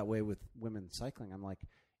feel that way with women cycling. I'm like,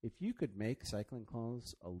 if you could make cycling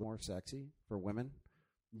clothes a little more sexy for women,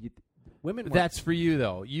 that's for you,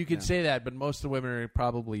 though. You can say that, but most of the women are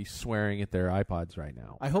probably swearing at their iPods right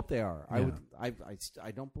now. I hope they are. Yeah.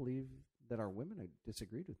 I don't believe that our women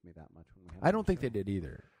disagreed with me that much when we had I don't think they did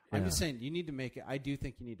either. I'm just saying you need to make it. I do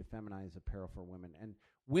think you need to feminize apparel for women and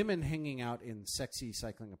women hanging out in sexy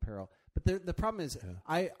cycling apparel. But the problem is,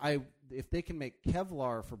 if they can make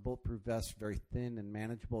Kevlar for bulletproof vests very thin and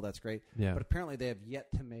manageable, that's great. Yeah. But apparently they have yet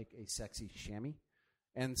to make a sexy chamois.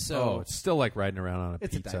 And so it's still like riding around on a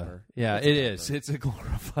it's pizza. A diaper. Yeah, it's it a is. diaper. It's a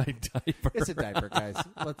glorified diaper. It's a diaper, guys.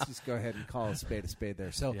 Let's just go ahead and call a spade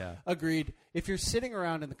there. So, agreed. If you're sitting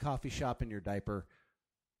around in the coffee shop in your diaper,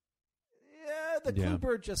 the clue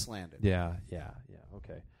bird just landed. Yeah.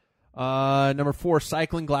 Okay. Number 4,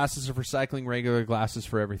 cycling glasses are for cycling, regular glasses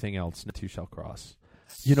for everything else. No two shall cross.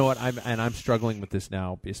 You know what? I'm struggling with this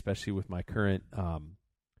now, especially with my current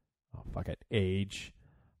age.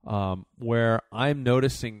 Where I'm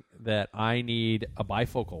noticing that I need a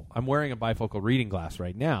bifocal. I'm wearing a bifocal reading glass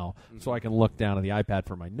right now, so I can look down at the iPad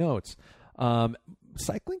for my notes.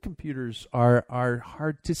 Cycling computers are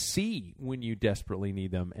hard to see when you desperately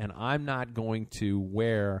need them, and I'm not going to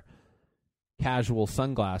wear casual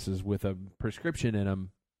sunglasses with a prescription in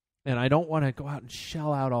them, and I don't want to go out and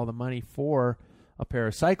shell out all the money for a pair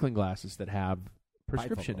of cycling glasses that have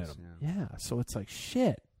prescription in them. Yeah, so it's like,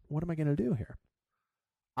 shit, what am I going to do here?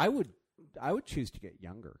 I would choose to get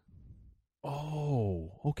younger.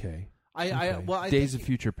 Oh, okay. I Days of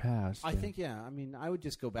Future Past. I think, I mean, I would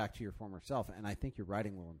just go back to your former self, and I think your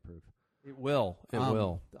writing will improve. It will.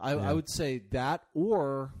 I would say that,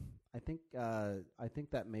 or I think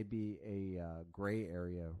that may be a gray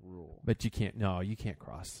area rule. But you can't. No, you can't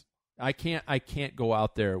cross. I can't go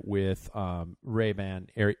out there with Ray-Ban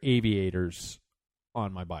aviators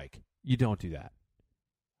on my bike. You don't do that.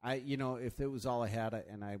 If it was all I had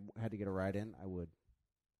and I had to get a ride in, I would.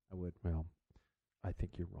 Well, I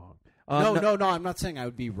think you're wrong. No, I'm not saying I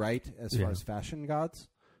would be right as far as fashion gods.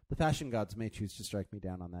 The fashion gods may choose to strike me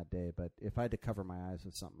down on that day, but if I had to cover my eyes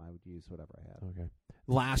with something, I would use whatever I had. Okay.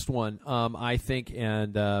 Last one, I think,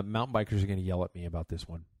 and mountain bikers are going to yell at me about this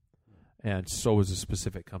one, and so is a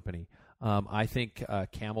specific company. I think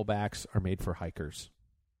camelbacks are made for hikers.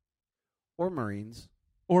 Or Marines.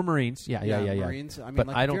 Marines, yeah. Marines. I mean, but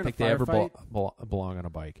like I don't think they ever belong on a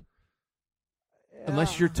bike.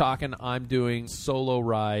 Unless you're talking, I'm doing solo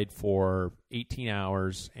ride for 18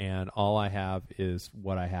 hours, and all I have is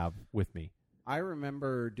what I have with me. I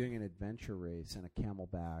remember doing an adventure race, and a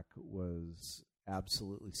camelback was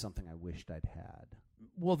absolutely something I wished I'd had.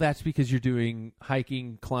 Well, that's because you're doing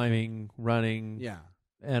hiking, climbing, running,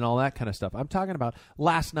 and all that kind of stuff. I'm talking about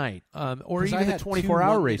last night, or even the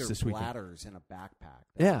 24-hour race this weekend. Bladders in a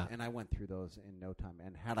backpack. And I went through those in no time.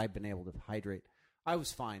 And had I been able to hydrate, I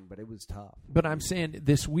was fine, but it was tough. But I'm saying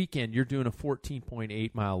this weekend you're doing a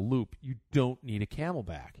 14.8-mile loop. You don't need a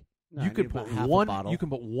camelback. No, you could put one. You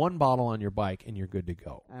can put one bottle on your bike, and you're good to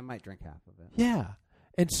go. I might drink half of it. Yeah,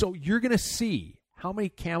 and so you're going to see how many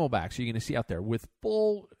camelbacks are you going to see out there with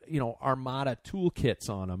full, Armada toolkits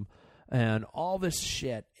on them, and all this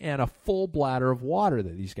shit, and a full bladder of water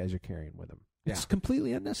that these guys are carrying with them. It's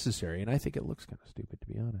completely unnecessary, and I think it looks kind of stupid, to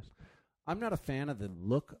be honest. I'm not a fan of the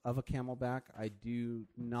look of a camelback. I do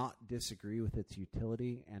not disagree with its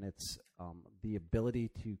utility and its the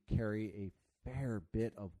ability to carry a fair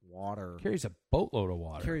bit of water. Carries a boatload of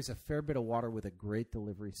water. Carries a fair bit of water with a great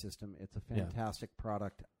delivery system. It's a fantastic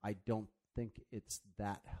product. I don't think it's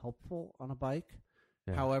that helpful on a bike.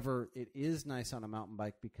 Yeah. However, it is nice on a mountain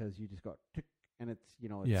bike because you just go tick, and it's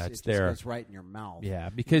it's there. Just goes right in your mouth. Yeah,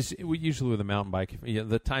 because usually with a mountain bike,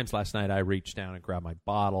 the times last night I reached down and grabbed my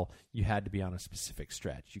bottle, you had to be on a specific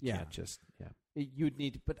stretch. You can't just You'd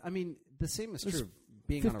need, but I mean the same is true of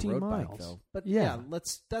being on a 15 road miles. bike though. But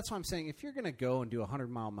that's why I'm saying if you're going to go and do a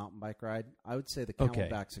 100-mile mountain bike ride, I would say the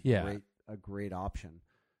camelback's a great option.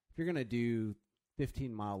 If you're going to do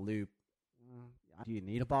 15-mile loop, do you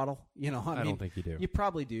need a bottle? I don't think you do. You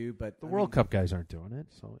probably do, but the World Cup guys aren't doing it,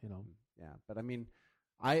 so Yeah, but I mean,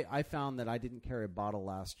 I found that I didn't carry a bottle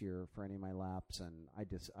last year for any of my laps, and I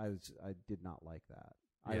did not like that.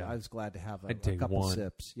 Yeah. I was glad to have a take couple one.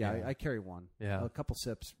 sips. I carry one. Yeah, a couple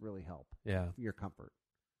sips really help. Yeah, for your comfort.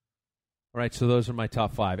 All right, so those are my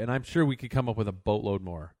top 5, and I'm sure we could come up with a boatload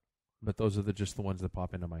more, but those are just the ones that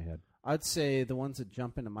pop into my head. I'd say the ones that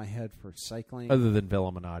jump into my head for cycling, other than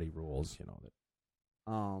Velominati rules, that.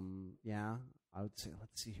 I would say,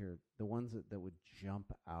 let's see here. The ones that would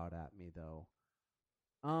jump out at me, though.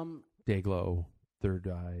 Dayglow, Third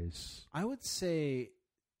Eyes. I would say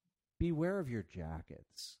beware of your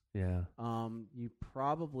jackets. Yeah. You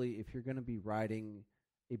probably, if you're going to be riding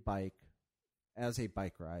a bike as a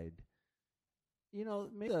bike ride,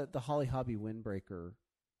 maybe the Holly Hobby windbreaker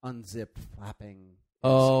unzipped flapping.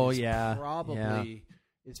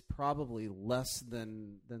 Is probably less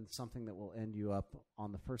than something that will end you up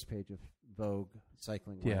on the first page of Vogue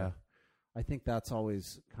Cycling Wear. Yeah. I think that's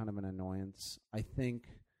always kind of an annoyance. I think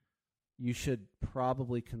you should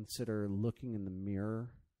probably consider looking in the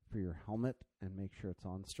mirror for your helmet and make sure it's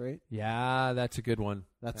on straight. Yeah, that's a good one.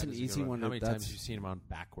 That's an easy one. How many times have you seen them on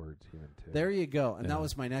backwards even too? There you go. And that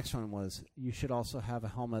was my next one was you should also have a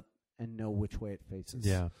helmet and know which way it faces.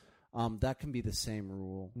 Yeah. That can be the same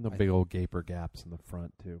rule. The big old gaper gaps in the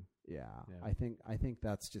front too. Yeah. I think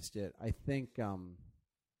that's just it. I think what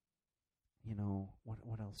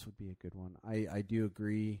else would be a good one? I do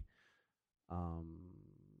agree.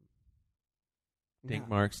 Dink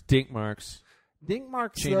marks. Dink marks,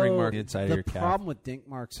 chainring mark inside of your calf. The problem with dink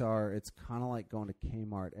marks are it's kind of like going to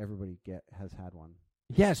Kmart. Everybody has had one.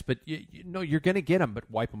 Yes, but you're going to get them, but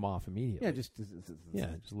wipe them off immediately. Yeah, just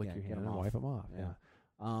lick your hand and wipe them off. Yeah.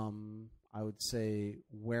 I would say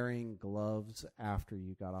wearing gloves after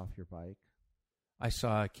you got off your bike. I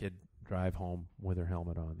saw a kid drive home with her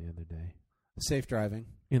helmet on the other day. Safe driving.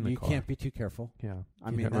 In the you car. can't be too careful. Yeah.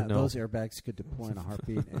 I mean, those airbags could deploy in a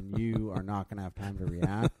heartbeat, and you are not going to have time to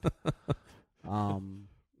react.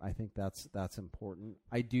 I think that's important.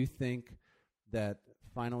 I do think that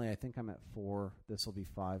finally, I think I'm at 4. This will be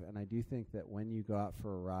 5. And I do think that when you go out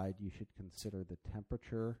for a ride, you should consider the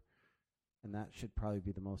temperature. And that should probably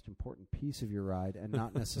be the most important piece of your ride and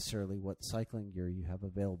not necessarily what cycling gear you have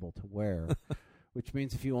available to wear, which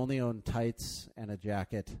means if you only own tights and a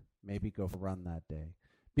jacket, maybe go for a run that day.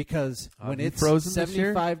 Because when it's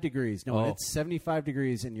 75 degrees, when it's 75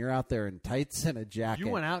 degrees and you're out there in tights and a jacket. You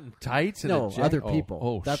went out in tights and a jacket? No, other people.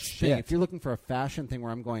 Oh, that's shit. the thing. If you're looking for a fashion thing where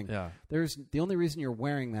I'm going, there's the only reason you're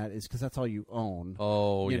wearing that is because that's all you own.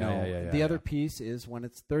 Oh, The other piece is when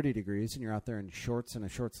it's 30 degrees and you're out there in shorts and a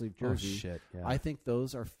short sleeve jersey. Oh, shit. Yeah. I think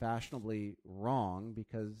those are fashionably wrong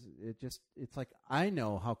because it's like I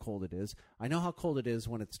know how cold it is. I know how cold it is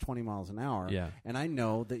when it's 20 miles an hour. Yeah. And I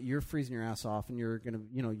know that you're freezing your ass off and you're going to,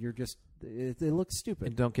 you're just, it looks stupid.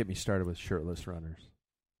 And don't get me started with shirtless runners.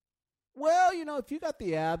 Well, if you got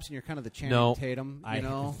the abs and you're kind of the Channing Tatum, I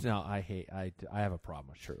have a problem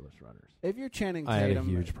with shirtless runners. If you're Channing Tatum, I have a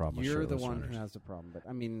huge problem with you're the shirtless one runners. who has the problem. But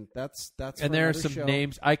I mean, that's. And there are some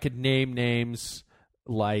names I could name names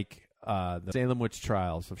like the Salem Witch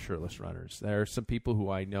Trials of shirtless runners. There are some people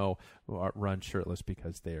who I know who run shirtless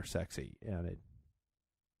because they are sexy, and it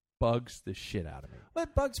bugs the shit out of me. Well,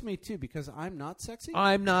 it bugs me too because I'm not sexy.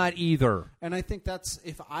 I'm not either. And I think that's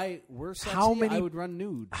if I were sexy, I would run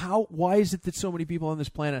nude. Why is it that so many people on this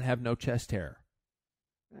planet have no chest hair?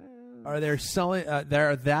 Are there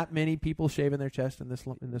there are that many people shaving their chest in this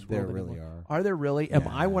world? There really are. Are there really? Yeah. Am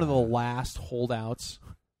I one of the last holdouts?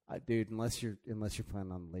 Dude, unless you're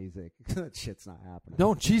planning on LASIK, that shit's not happening.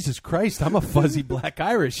 No, Jesus Christ! I'm a fuzzy black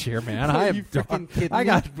Irish here, man. Are you freaking kidding me?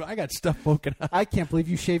 I got stuff poking out. I can't believe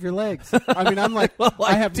you shave your legs. I mean, I'm like, well,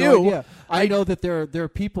 I have no idea. I know that there are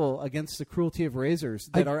people against the cruelty of razors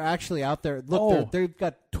that are actually out there. Look, they've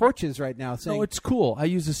got torches right now saying, "No, it's cool. I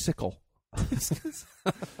use a sickle."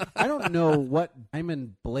 I don't know what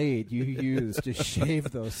diamond blade you use to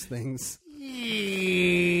shave those things.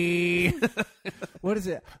 What is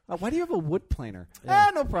it? Why do you have a wood planer?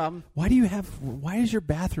 Yeah. No problem. Why is your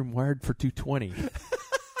bathroom wired for 220?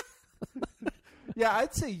 Yeah,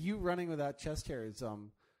 I'd say you running without chest hair is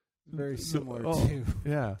very similar to.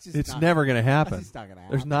 Yeah, it's never going to happen. It's not going to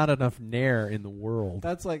happen. There's not enough nair in the world.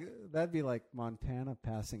 That'd be like Montana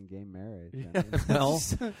passing gay marriage. Yeah, well,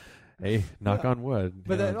 hey, knock on wood.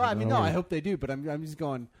 But I hope they do. But I'm just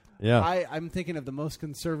going. Yeah, I'm thinking of the most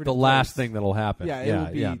conservative. The last thing that'll happen. Yeah, it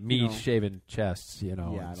would be, me shaving chests. Yeah, I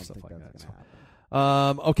don't and think stuff like that's that. going to happen.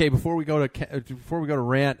 Okay, before we go to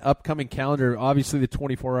rant, upcoming calendar. Obviously, the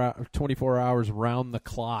 24 hours round the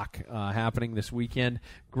clock happening this weekend.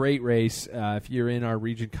 Great race. If you're in our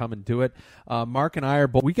region, come and do it. Mark and I are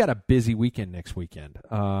both. We got a busy weekend next weekend.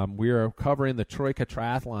 We are covering the Troika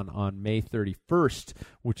Triathlon on May 31st,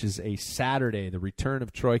 which is a Saturday. The return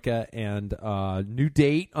of Troika and new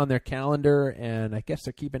date on their calendar, and I guess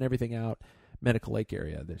they're keeping everything out. Medical Lake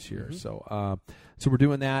area this year. Mm-hmm. So we're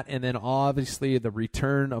doing that. And then obviously the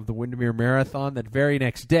return of the Windermere Marathon that very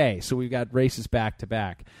next day. So we've got races back to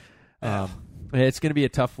back. It's going to be a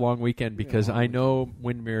tough long weekend because I know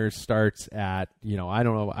Windermere starts at, I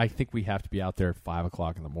don't know. I think we have to be out there at 5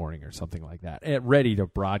 o'clock in the morning or something like that, ready to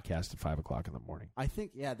broadcast at 5 o'clock in the morning. I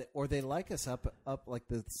think, or they like us up like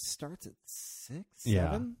the starts at 6,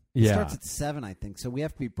 7? Yeah. It starts at 7, I think. So we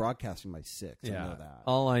have to be broadcasting by 6. Yeah. I know that.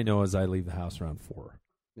 All I know is I leave the house around 4.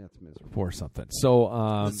 That's miserable. 4 something. So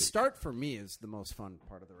the start for me is the most fun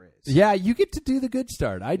part of the race. Yeah, you get to do the good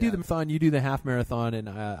start. I do the marathon, you do the half marathon, and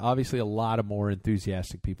obviously a lot of more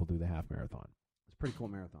enthusiastic people do the half marathon. It's a pretty cool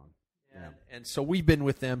marathon. Yeah. And so we've been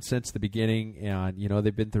with them since the beginning, and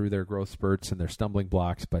they've been through their growth spurts and their stumbling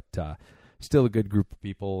blocks, but still a good group of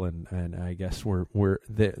people, and I guess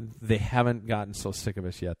they haven't gotten so sick of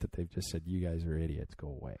us yet that they've just said, "You guys are idiots, go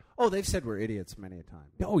away." Oh, they've said we're idiots many a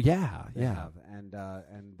time. Oh yeah, They yeah. have.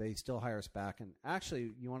 And they still hire us back. And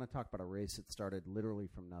actually, you want to talk about a race that started literally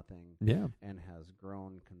from nothing, Yeah. and has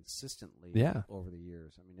grown consistently, Yeah. over the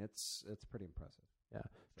years. I mean, it's pretty impressive. Yeah,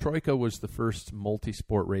 Troika was the first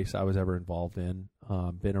multi-sport race I was ever involved in.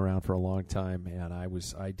 Been around for a long time, and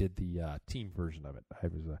I did the team version of it. I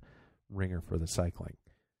was a ringer for the cycling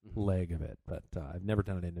leg of it, but I've never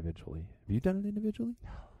done it individually. Have you done it individually?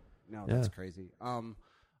 No, Yeah. that's crazy.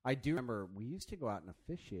 I do remember we used to go out and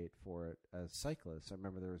officiate for it as cyclists. I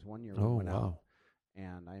remember there was one year we went out,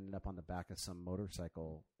 and I ended up on the back of some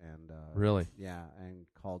motorcycle, and Really? yeah, and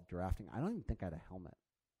called drafting. I don't even think I had a helmet.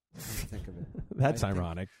 Think of it. That's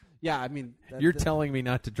ironic. Yeah, I mean, You're telling me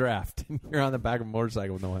not to draft. You're on the back of a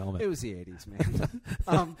motorcycle with no helmet. It was the 80s, man.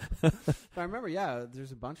 But I remember,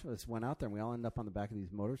 there's a bunch of us went out there, and we all ended up on the back of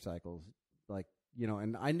these motorcycles, like,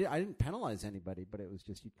 and I didn't penalize anybody, but it was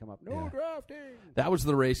just you'd come up, no drafting. That was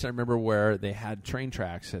the race I remember where they had train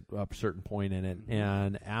tracks at a certain point in it,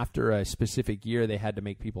 and after a specific year, they had to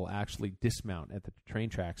make people actually dismount at the train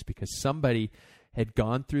tracks because somebody had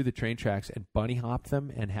gone through the train tracks and bunny hopped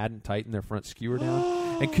them and hadn't tightened their front skewer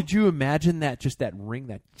down. And could you imagine that, just that ring,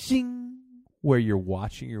 that ching, where you're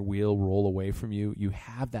watching your wheel roll away from you? You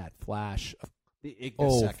have that flash of the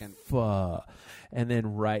second. And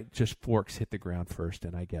then just forks hit the ground first,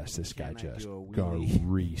 and I guess this guy just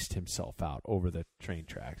greased himself out over the train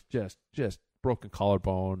tracks. Just broken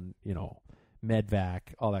collarbone, medvac,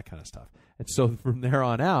 all that kind of stuff. And so from there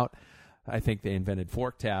on out, I think they invented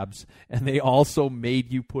fork tabs, and they also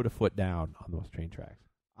made you put a foot down on those train tracks.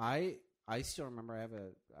 I still remember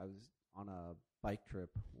I was on a bike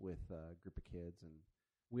trip with a group of kids, and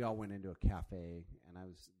we all went into a cafe, and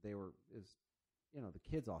the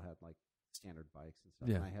kids all had like standard bikes and stuff,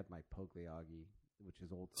 and I had my Pogliagi, which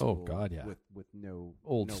is old school. Oh God, yeah, with no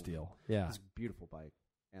steel, yeah, it's a beautiful bike,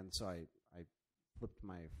 and so I flipped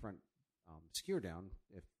my front skewer down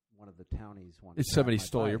if one of the townies wanted. If somebody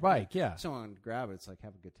stole your bike, yeah. Someone would grab it. It's like,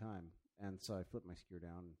 have a good time. And so I flipped my skewer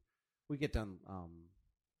down. We get done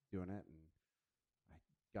doing it, and I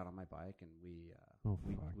got on my bike, and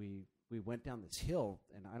we went down this hill.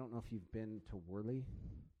 And I don't know if you've been to Worley.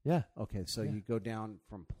 Yeah. Okay, so you go down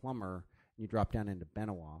from Plummer, and you drop down into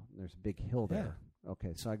Benoit, and there's a big hill there. Yeah.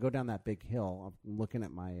 Okay, so I go down that big hill. I'm looking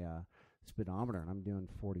at my speedometer, and I'm doing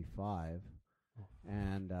 45.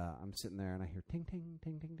 And I'm sitting there, and I hear ting, ting,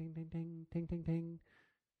 ting, ting, ting, ting, ting, ting, ting, ting.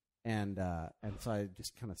 And so I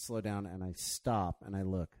just kind of slow down, and I stop, and I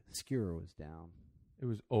look. The skewer was down. It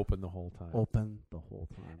was open the whole time. Open the whole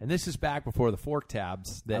time. And this is back before the fork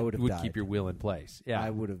tabs that would keep your wheel in place. Yeah, I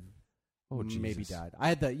would have maybe died. I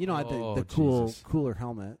had the the cooler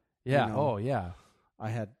helmet. Yeah. Yeah. I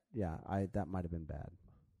had. Yeah. That might have been bad.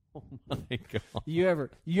 Oh my God! You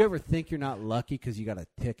ever think you're not lucky because you got a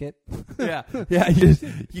ticket? Yeah.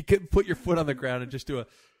 You could put your foot on the ground and just do a.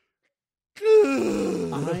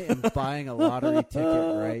 I am buying a lottery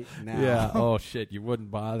ticket right now. Yeah. Oh shit! You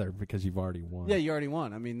wouldn't bother because you've already won. Yeah, you already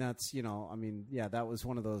won. I mean, that's that was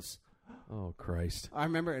one of those. Oh Christ! I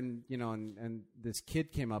remember, and this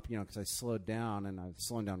kid came up, because I slowed down, and I was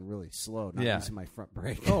slowing down really slow, not using my front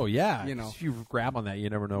brake. Oh yeah, if you grab on that, you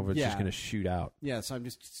never know if it's just going to shoot out. Yeah, so I'm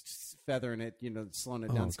just feathering it, slowing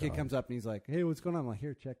it down. This kid comes up and he's like, "Hey, what's going on?" I'm like,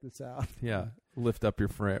 "Here, check this out." Yeah, lift up your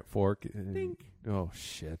fork. Dink. Oh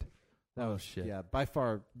shit! Oh shit! Yeah, by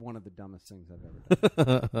far one of the dumbest things I've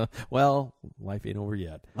ever done. Well, life ain't over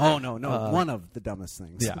yet. Oh no, one of the dumbest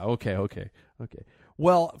things. Yeah. Okay.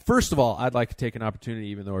 Well, first of all, I'd like to take an opportunity,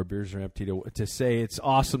 even though our beers are empty, to say it's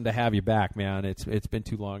awesome to have you back, man. It's been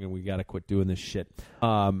too long, and we got to quit doing this shit.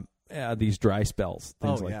 These dry spells,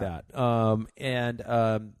 things like that.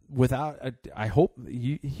 I hope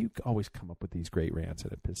you always come up with these great rants,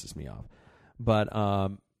 and it pisses me off. But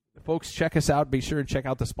folks, check us out. Be sure and check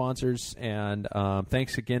out the sponsors. And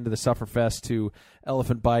thanks again to the Sufferfest, to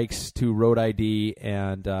Elephant Bikes, to Road ID.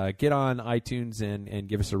 And get on iTunes and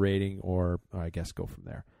give us a rating, or I guess go from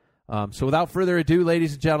there. So without further ado,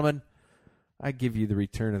 ladies and gentlemen, I give you the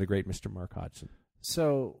return of the great Mr. Mark Hodgson.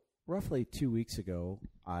 So roughly 2 weeks ago,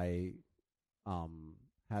 I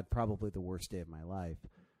had probably the worst day of my life.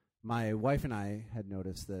 My wife and I had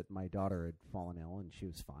noticed that my daughter had fallen ill, and she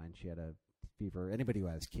was fine. She had a fever. Anybody who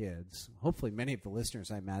has kids, hopefully many of the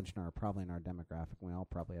listeners I imagine are probably in our demographic. We all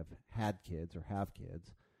probably have had kids or have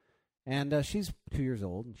kids. And she's 2 years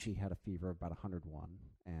old, and she had a fever of about 101.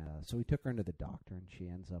 And so we took her into the doctor, and she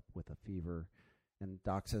ends up with a fever. And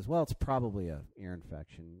doc says, well, it's probably a ear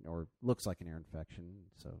infection, or looks like an ear infection.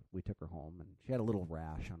 So we took her home, and she had a little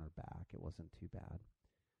rash on her back. It wasn't too bad.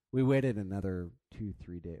 We waited another 2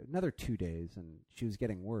 days, and she was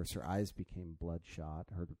getting worse. Her eyes became bloodshot.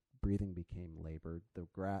 Her breathing became labored. The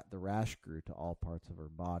rash grew to all parts of her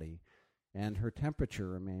body, and her temperature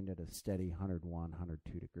remained at a steady 101,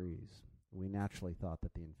 102 degrees. We naturally thought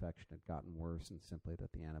that the infection had gotten worse and simply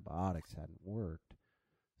that the antibiotics hadn't worked.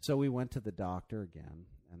 So we went to the doctor again,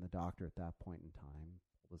 and the doctor at that point in time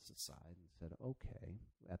pulled us aside and said, okay,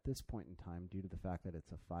 at this point in time, due to the fact that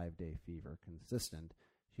it's a 5-day fever consistent,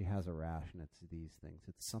 she has a rash, and it's these things.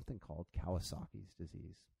 It's something called Kawasaki's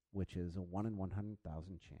disease, which is a 1 in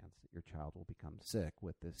 100,000 chance that your child will become sick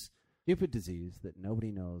with this stupid disease that nobody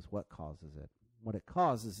knows what causes it. What it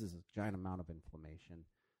causes is a giant amount of inflammation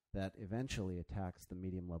that eventually attacks the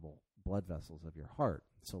medium-level blood vessels of your heart.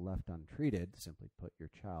 So left untreated, simply put, your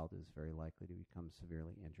child is very likely to become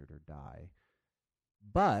severely injured or die.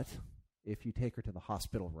 But if you take her to the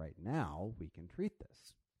hospital right now, we can treat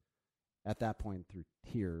this. At that point, through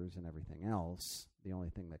tears and everything else, the only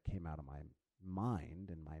thing that came out of my mind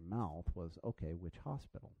and my mouth was, okay, which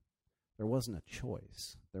hospital? There wasn't a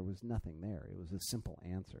choice. There was nothing there. It was a simple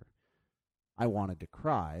answer. I wanted to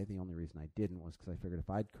cry. The only reason I didn't was because I figured if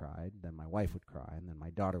I'd cried, then my wife would cry, and then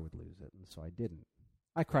my daughter would lose it, and so I didn't.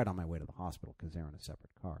 I cried on my way to the hospital because they were in a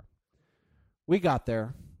separate car. We got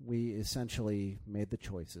there. We essentially made the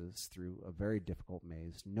choices through a very difficult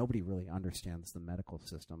maze. Nobody really understands the medical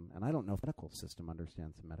system, and I don't know if the medical system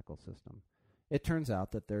understands the medical system. It turns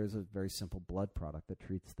out that there is a very simple blood product that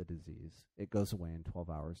treats the disease. It goes away in 12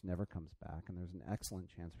 hours, never comes back, and there's an excellent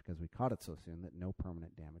chance, because we caught it so soon, that no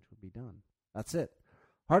permanent damage would be done. That's it.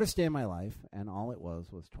 Hardest day of my life, and all it was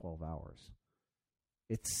 12 hours.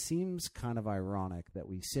 It seems kind of ironic that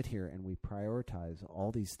we sit here and we prioritize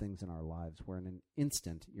all these things in our lives where in an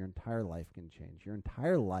instant your entire life can change. Your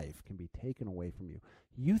entire life can be taken away from you.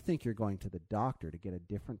 You think you're going to the doctor to get a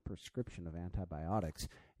different prescription of antibiotics,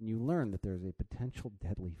 and you learn that there's a potential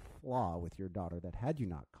deadly flaw with your daughter that had you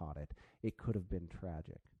not caught it, it could have been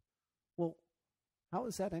tragic. Well, how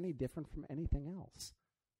is that any different from anything else?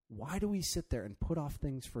 Why do we sit there and put off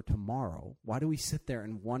things for tomorrow? Why do we sit there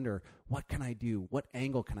and wonder, what can I do? What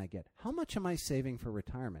angle can I get? How much am I saving for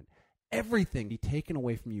retirement? Everything be taken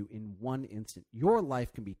away from you in one instant. Your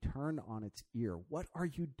life can be turned on its ear. What are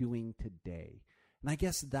you doing today? And I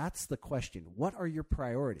guess that's the question. What are your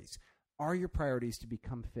priorities? Are your priorities to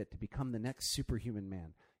become fit, to become the next superhuman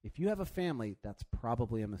man? If you have a family, that's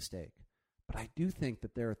probably a mistake. But I do think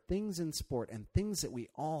that there are things in sport and things that we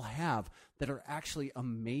all have that are actually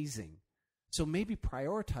amazing. So maybe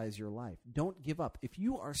prioritize your life. Don't give up. If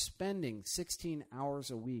you are spending 16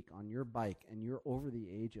 hours a week on your bike and you're over the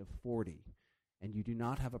age of 40 and you do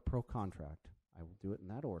not have a pro contract, I will do it in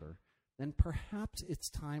that order, then perhaps it's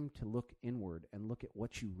time to look inward and look at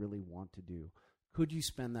what you really want to do. Could you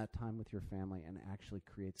spend that time with your family and actually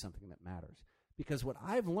create something that matters? Because what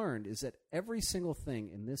I've learned is that every single thing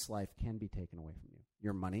in this life can be taken away from you.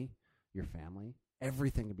 Your money, your family,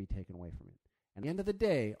 everything can be taken away from you. And at the end of the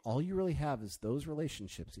day, all you really have is those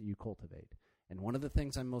relationships that you cultivate. And one of the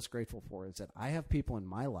things I'm most grateful for is that I have people in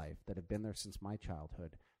my life that have been there since my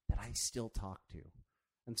childhood that I still talk to.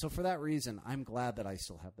 And so for that reason, I'm glad that I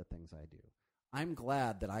still have the things I do. I'm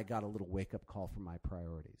glad that I got a little wake-up call from my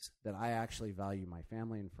priorities, that I actually value my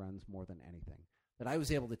family and friends more than anything. That I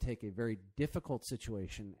was able to take a very difficult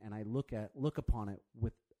situation and I look upon it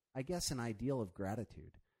with, I guess, an ideal of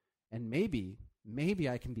gratitude. And maybe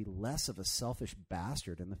I can be less of a selfish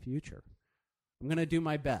bastard in the future. I'm going to do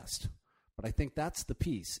my best. But I think that's the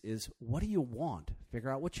piece, is what do you want?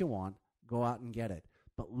 Figure out what you want, go out and get it.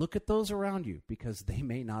 But look at those around you, because they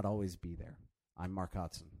may not always be there. I'm Mark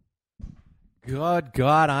Hodson. Good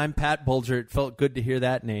God, I'm Pat Bulger. It felt good to hear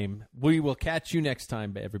that name. We will catch you next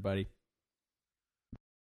time, everybody.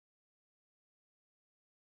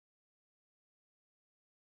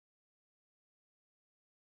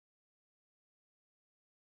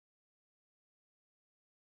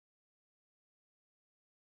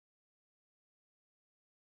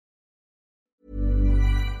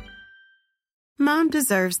 Mom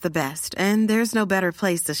deserves the best, and there's no better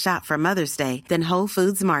place to shop for Mother's Day than Whole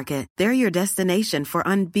Foods Market. They're your destination for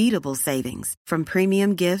unbeatable savings, from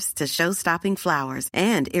premium gifts to show-stopping flowers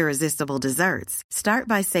and irresistible desserts. Start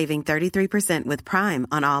by saving 33% with Prime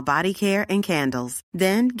on all body care and candles.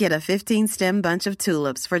 Then get a 15-stem bunch of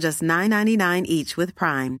tulips for just $9.99 each with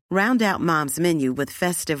Prime. Round out Mom's menu with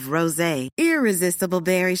festive rosé, irresistible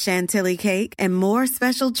berry chantilly cake, and more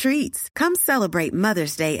special treats. Come celebrate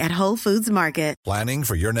Mother's Day at Whole Foods Market. Planning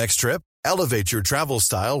for your next trip? Elevate your travel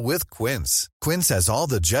style with Quince. Quince has all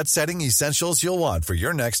the jet-setting essentials you'll want for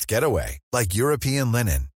your next getaway, like European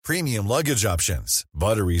linen, premium luggage options,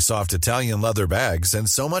 buttery soft Italian leather bags, and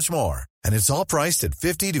so much more. And it's all priced at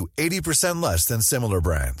 50 to 80% less than similar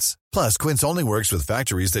brands. Plus, Quince only works with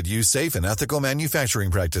factories that use safe and ethical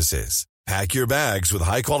manufacturing practices. Pack your bags with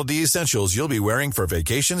high-quality essentials you'll be wearing for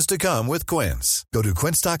vacations to come with Quince. Go to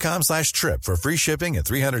quince.com/trip for free shipping and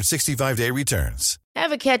 365-day returns.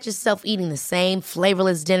 Ever catch yourself eating the same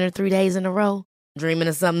flavorless dinner 3 days in a row? Dreaming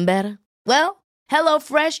of something better? Well,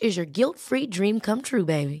 HelloFresh is your guilt-free dream come true,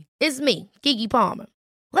 baby. It's me, Keke Palmer.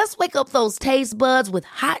 Let's wake up those taste buds with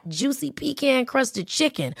hot, juicy pecan-crusted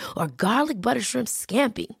chicken or garlic butter shrimp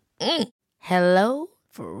scampi. Hello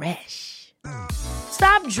Fresh.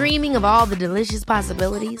 Stop dreaming of all the delicious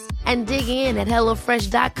possibilities and dig in at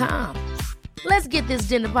HelloFresh.com. Let's get this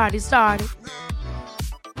dinner party started.